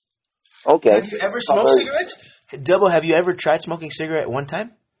 Okay. Have you ever smoked cigarettes? Double, have you ever tried smoking cigarette one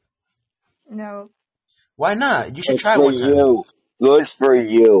time? No. Why not? You should try one time. You. Good for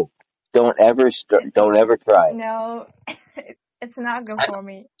you. Don't ever try. No, it's not good for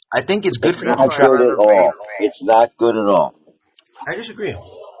me. I think it's good for you to try. It's not good at all. I disagree.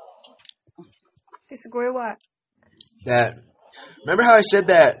 Disagree what? Remember how I said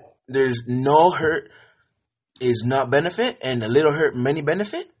that there's no hurt is not benefit and a little hurt many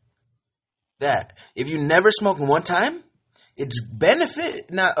benefit? That if you never smoke one time, it's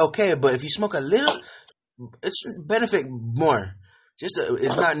benefit not okay, but if you smoke a little, it's benefit more.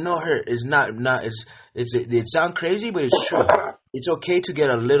 It's not no hurt. It's not it sounds crazy, but it's true. It's okay to get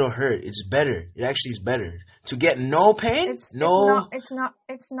a little hurt. It's better. It actually is better to get no pain. It's not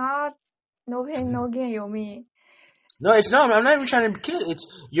no pain, no gain. You mean? No, it's not. I'm not even trying to be kidding.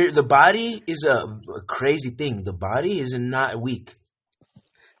 The body is a crazy thing. The body is not weak.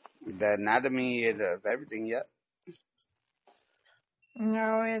 The anatomy of everything, yeah. No,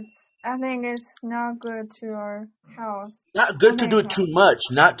 I think it's not good to our health. Not good to do it too much.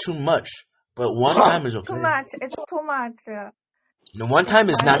 Not too much. But one time is okay. Too much. It's too much. No, one time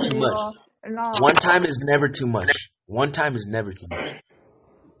is not too much. One time is never too much. One time is never too much.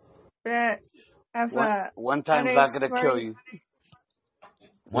 But one time is not going to kill you.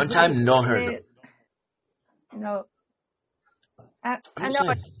 One time, no hurt. No. I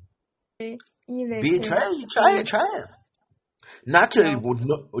know. Try it. Not to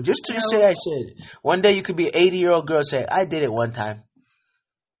just to say I said. One day you could be an 80-year-old girl say I did it one time.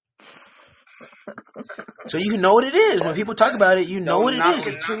 So you know what it is. When people talk about it, you know what it is.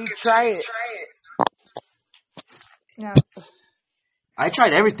 Until you try it. No. I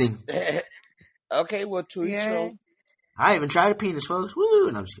tried everything. Okay, well, to each own. I even tried a penis, folks. Woo!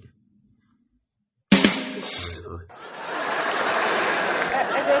 And I'm just kidding.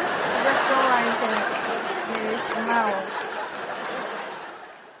 I just don't like the smell.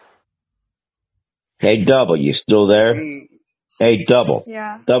 Hey, Double, you still there? Hey, Double.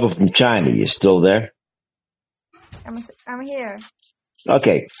 Yeah. Double from China, you still there? I'm here.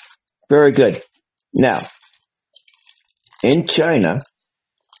 Okay, very good. Now, in China,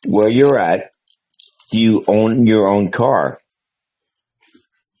 where you're at, do you own your own car?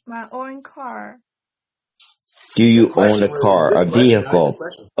 My own car. Do you own a car, a vehicle,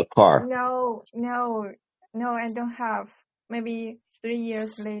 a car? No, I don't have. Maybe 3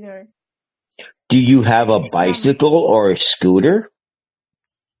 years later. Do you have a bicycle or a scooter?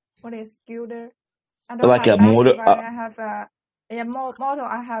 What is scooter? I don't like have a motor. I have motor.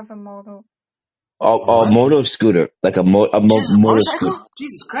 I have a motor. A motor scooter, like a motor scooter.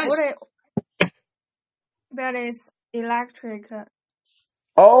 Jesus Christ! That is electric.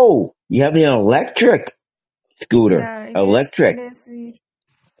 Oh, you have an electric scooter. Yeah, electric.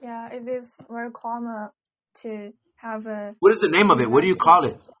 It is very common to have a. What is the name of it? What do you call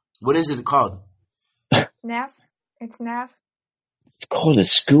it? What is it called? NAF. It's NAF. It's called a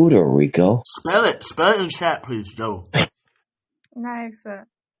scooter, Rico. Spell it in chat, please, Joe. Knife. Can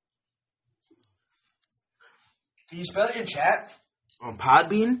you spell it in chat on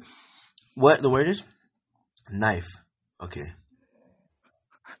Podbean? What the word is? Knife. Okay.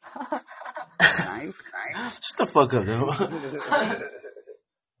 Knife. Shut the fuck up, Joe.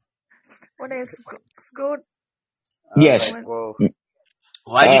 What is school? Yes.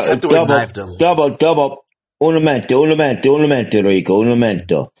 Why'd you type the word knife, Double? Double. Un momento, Rico. Un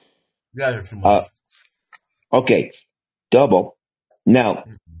momento. Yeah, too much. Okay. Double. Now,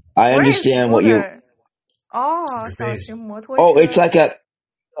 I understand what you're... Oh, it's like a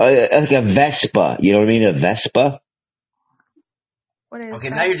Vespa. You know what I mean? A Vespa? Okay,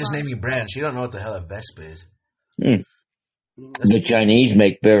 now you're just naming brands. You don't know what the hell a Vespa is. The Chinese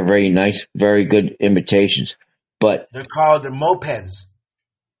make very, very nice, very good imitations. But they're called mopeds.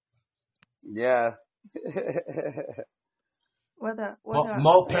 Yeah.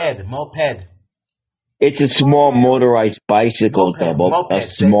 Moped. It's a small motorized bicycle, Double. Moped.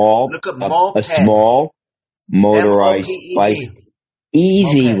 A small motorized bicycle.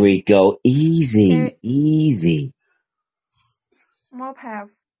 Easy, moped. Rico. Easy. Moped.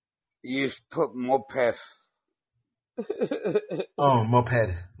 You put moped. Oh,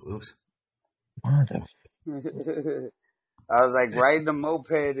 moped. Oops. I was like, riding a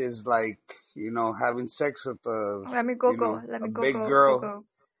moped is like, having sex with a big girl.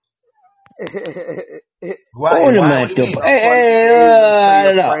 Why? I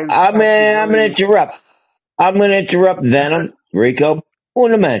don't know. I'm gonna interrupt. Venom, Rico.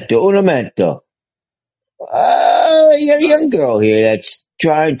 Un momento. A young girl here that's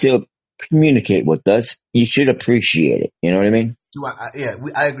trying to communicate with us. You should appreciate it. You know what I mean?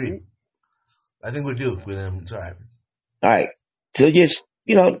 I agree. I think we do with them. It's all right. All right. So just,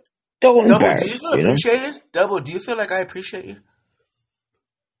 don't Double, embarrass. Do you feel appreciated? Double, do you feel like I appreciate you?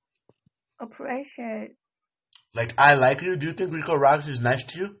 Appreciate. Like, I like you? Do you think RICO ROXX is nice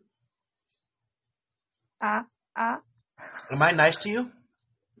to you? Am I nice to you?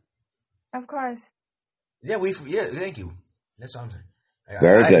 Of course. Yeah, thank you. That's something.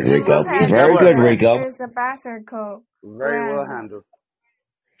 Very good, Rico. Very good, Rico. It's the bicycle. Very well handled.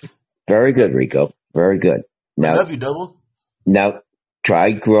 Very good, Rico. Very good. Now, I love you, Double. Now,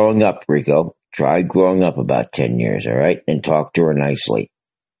 try growing up, Rico. Try growing up about 10 years, all right? And talk to her nicely.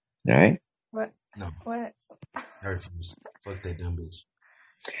 All right? What? No. What? I refuse. Fuck that dumb bitch.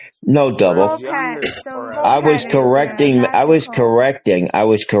 No, Double. I was correcting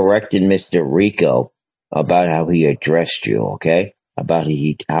Mr. Rico about how he addressed you, okay? About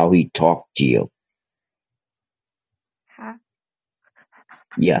how he talked to you. Huh?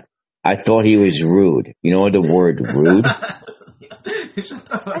 Yeah. I thought he was rude. You know the word rude? He's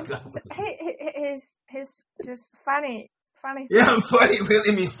just funny. Yeah, I'm funny.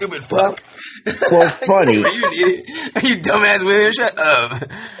 William, you stupid fuck. Well, funny. Are you dumbass William? Shut up.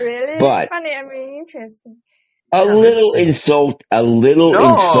 Really? But funny. I mean, interesting. A little insulting,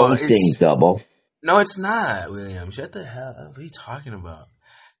 Double. No, it's not, William. Shut the hell up. What are you talking about?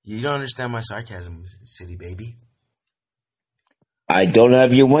 You don't understand my sarcasm, city baby. I don't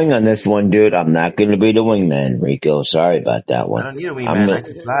have your wing on this one, dude. I'm not going to be the wingman, Rico. Sorry about that one. I don't need a wingman. I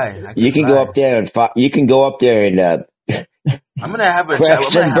can fly. You can go up there and I'm gonna have a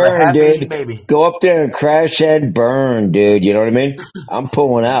half-Asian baby. Go up there and crash and burn, dude. You know what I mean? I'm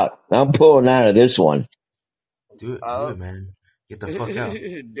pulling out of this one. Do it, man. Get the fuck out.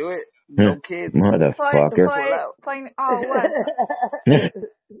 Do it. No kids. Motherfucker. Point what?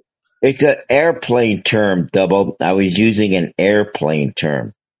 It's an airplane term, Double. I was using an airplane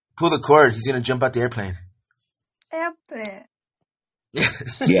term. Pull the cord. He's gonna jump out the airplane. Airplane.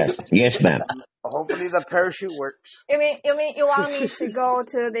 Yes, ma'am. Hopefully the parachute works. You mean you want me to go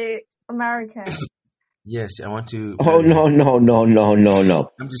to the American? Yes, I want to. Oh no! I'm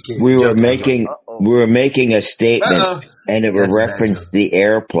just kidding. We were making a statement, and it referenced the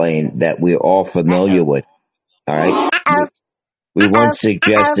airplane that we're all familiar with. All right. We weren't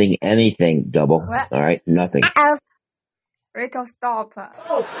suggesting anything, Double. What? All right, nothing. Rico, stop.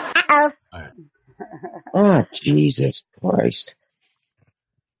 All right. Oh, Jesus Christ.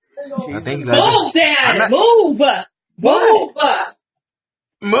 I think move, Dad! Move!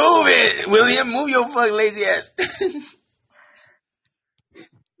 Move it, William. Move your fucking lazy ass.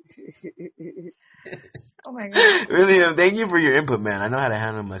 Oh my God. William, thank you for your input, man. I know how to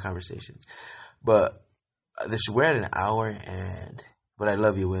handle my conversations. But we're at an hour, but I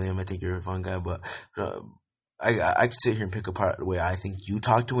love you, William. I think you're a fun guy, but I could sit here and pick apart the way I think you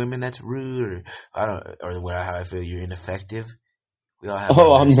talk to women that's rude, or how I feel you're ineffective, We all have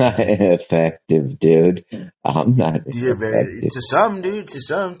I'm not ineffective, dude. I'm not You're ineffective. to some, dude. To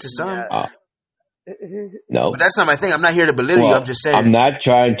some. Yeah. No. But that's not my thing. I'm not here to belittle you. I'm just saying. I'm not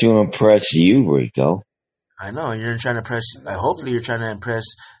trying to impress you, Rico. I know. You're trying to impress. Hopefully you're trying to impress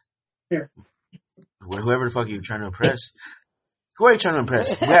whoever the fuck you're trying to impress. Who are you trying to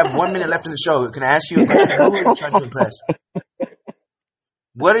impress? We have 1 minute left in the show. Can I ask you a question? Who are you trying to impress?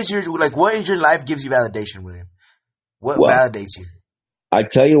 What in your life gives you validation, William? What validates you? I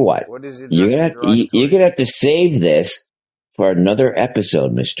tell you what. What is it? You're gonna have to save this for another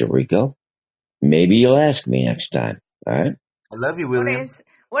episode, Mr. Rico. Maybe you'll ask me next time. All right. I love you, William.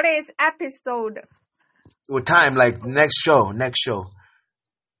 What is episode? What time? Like next show. Okay.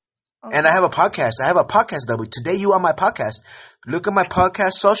 And I have a podcast. Double. Today you on my podcast. Look at my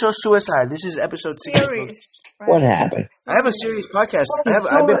podcast, Social Suicide. This is episode 6. Right? What happened? I have a serious podcast.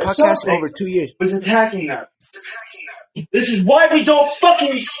 I've been podcasting over 2 years. Was attacking them. This is why we don't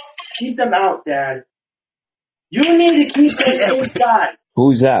fucking keep them out, Dad. You need to keep them inside.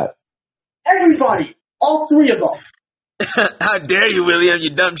 Who's out? Everybody. All 3 of them. How dare you, William, you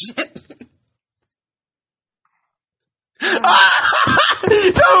dumb shit.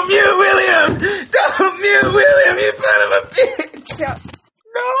 Don't mute William! Don't mute William, you son of a bitch!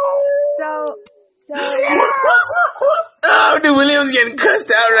 So oh, dude, William's getting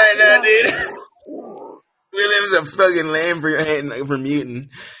cussed out right now, dude. William's a fucking lame for muting.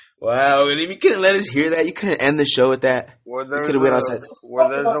 Wow, William, you couldn't let us hear that. You couldn't end the show with that. You could have went outside. Where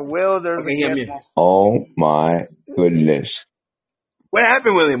there's a will, there's a camel. Oh my goodness! What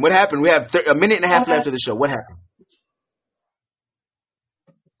happened, William? What happened? We have a minute and a half left of the show. What happened?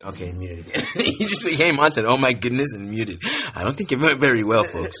 Okay, muted again. He just came on and said, "Oh my goodness," and muted. I don't think it went very well,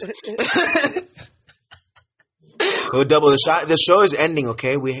 folks. We'll double the shot. The show is ending.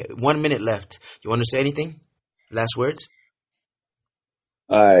 Okay, 1 minute left. You want to say anything? Last words.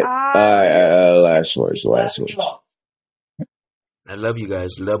 All right. Last words. I love you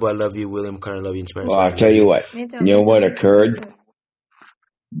guys. Lebo, I love you. William, kind of love you. Inspired. Well, I'll tell you what. You know what occurred?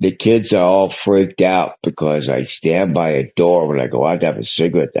 The kids are all freaked out because I stand by a door when I go out to have a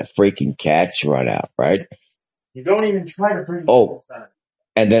cigarette. The freaking cats run out, right? You don't even try to bring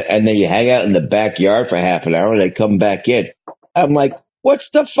and then you hang out in the backyard for half an hour and they come back in. I'm like, what's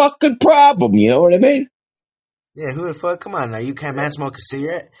the fucking problem? You know what I mean? Yeah, who the fuck? Come on now. You can't man smoke a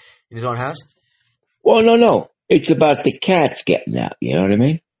cigarette in his own house? Well, no. It's about the cats getting out. You know what I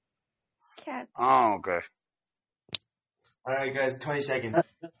mean? Cats. Oh, okay. All right, guys, 20 seconds.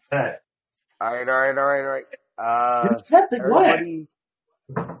 All right. Everybody,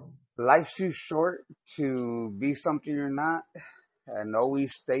 life's too short to be something you're not, and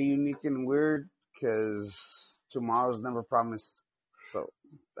always stay unique and weird, because tomorrow's never promised. So,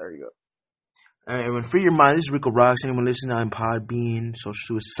 there you go. All right, everyone, free your mind. This is RICO ROXX. Anyone listening on Podbean,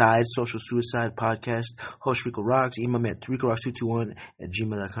 Social Suicide Podcast, host RICO ROXX. Email me at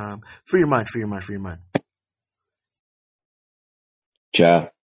RICOROXX221@gmail.com. Free your mind.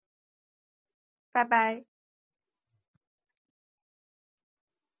 Ciao. Bye-bye.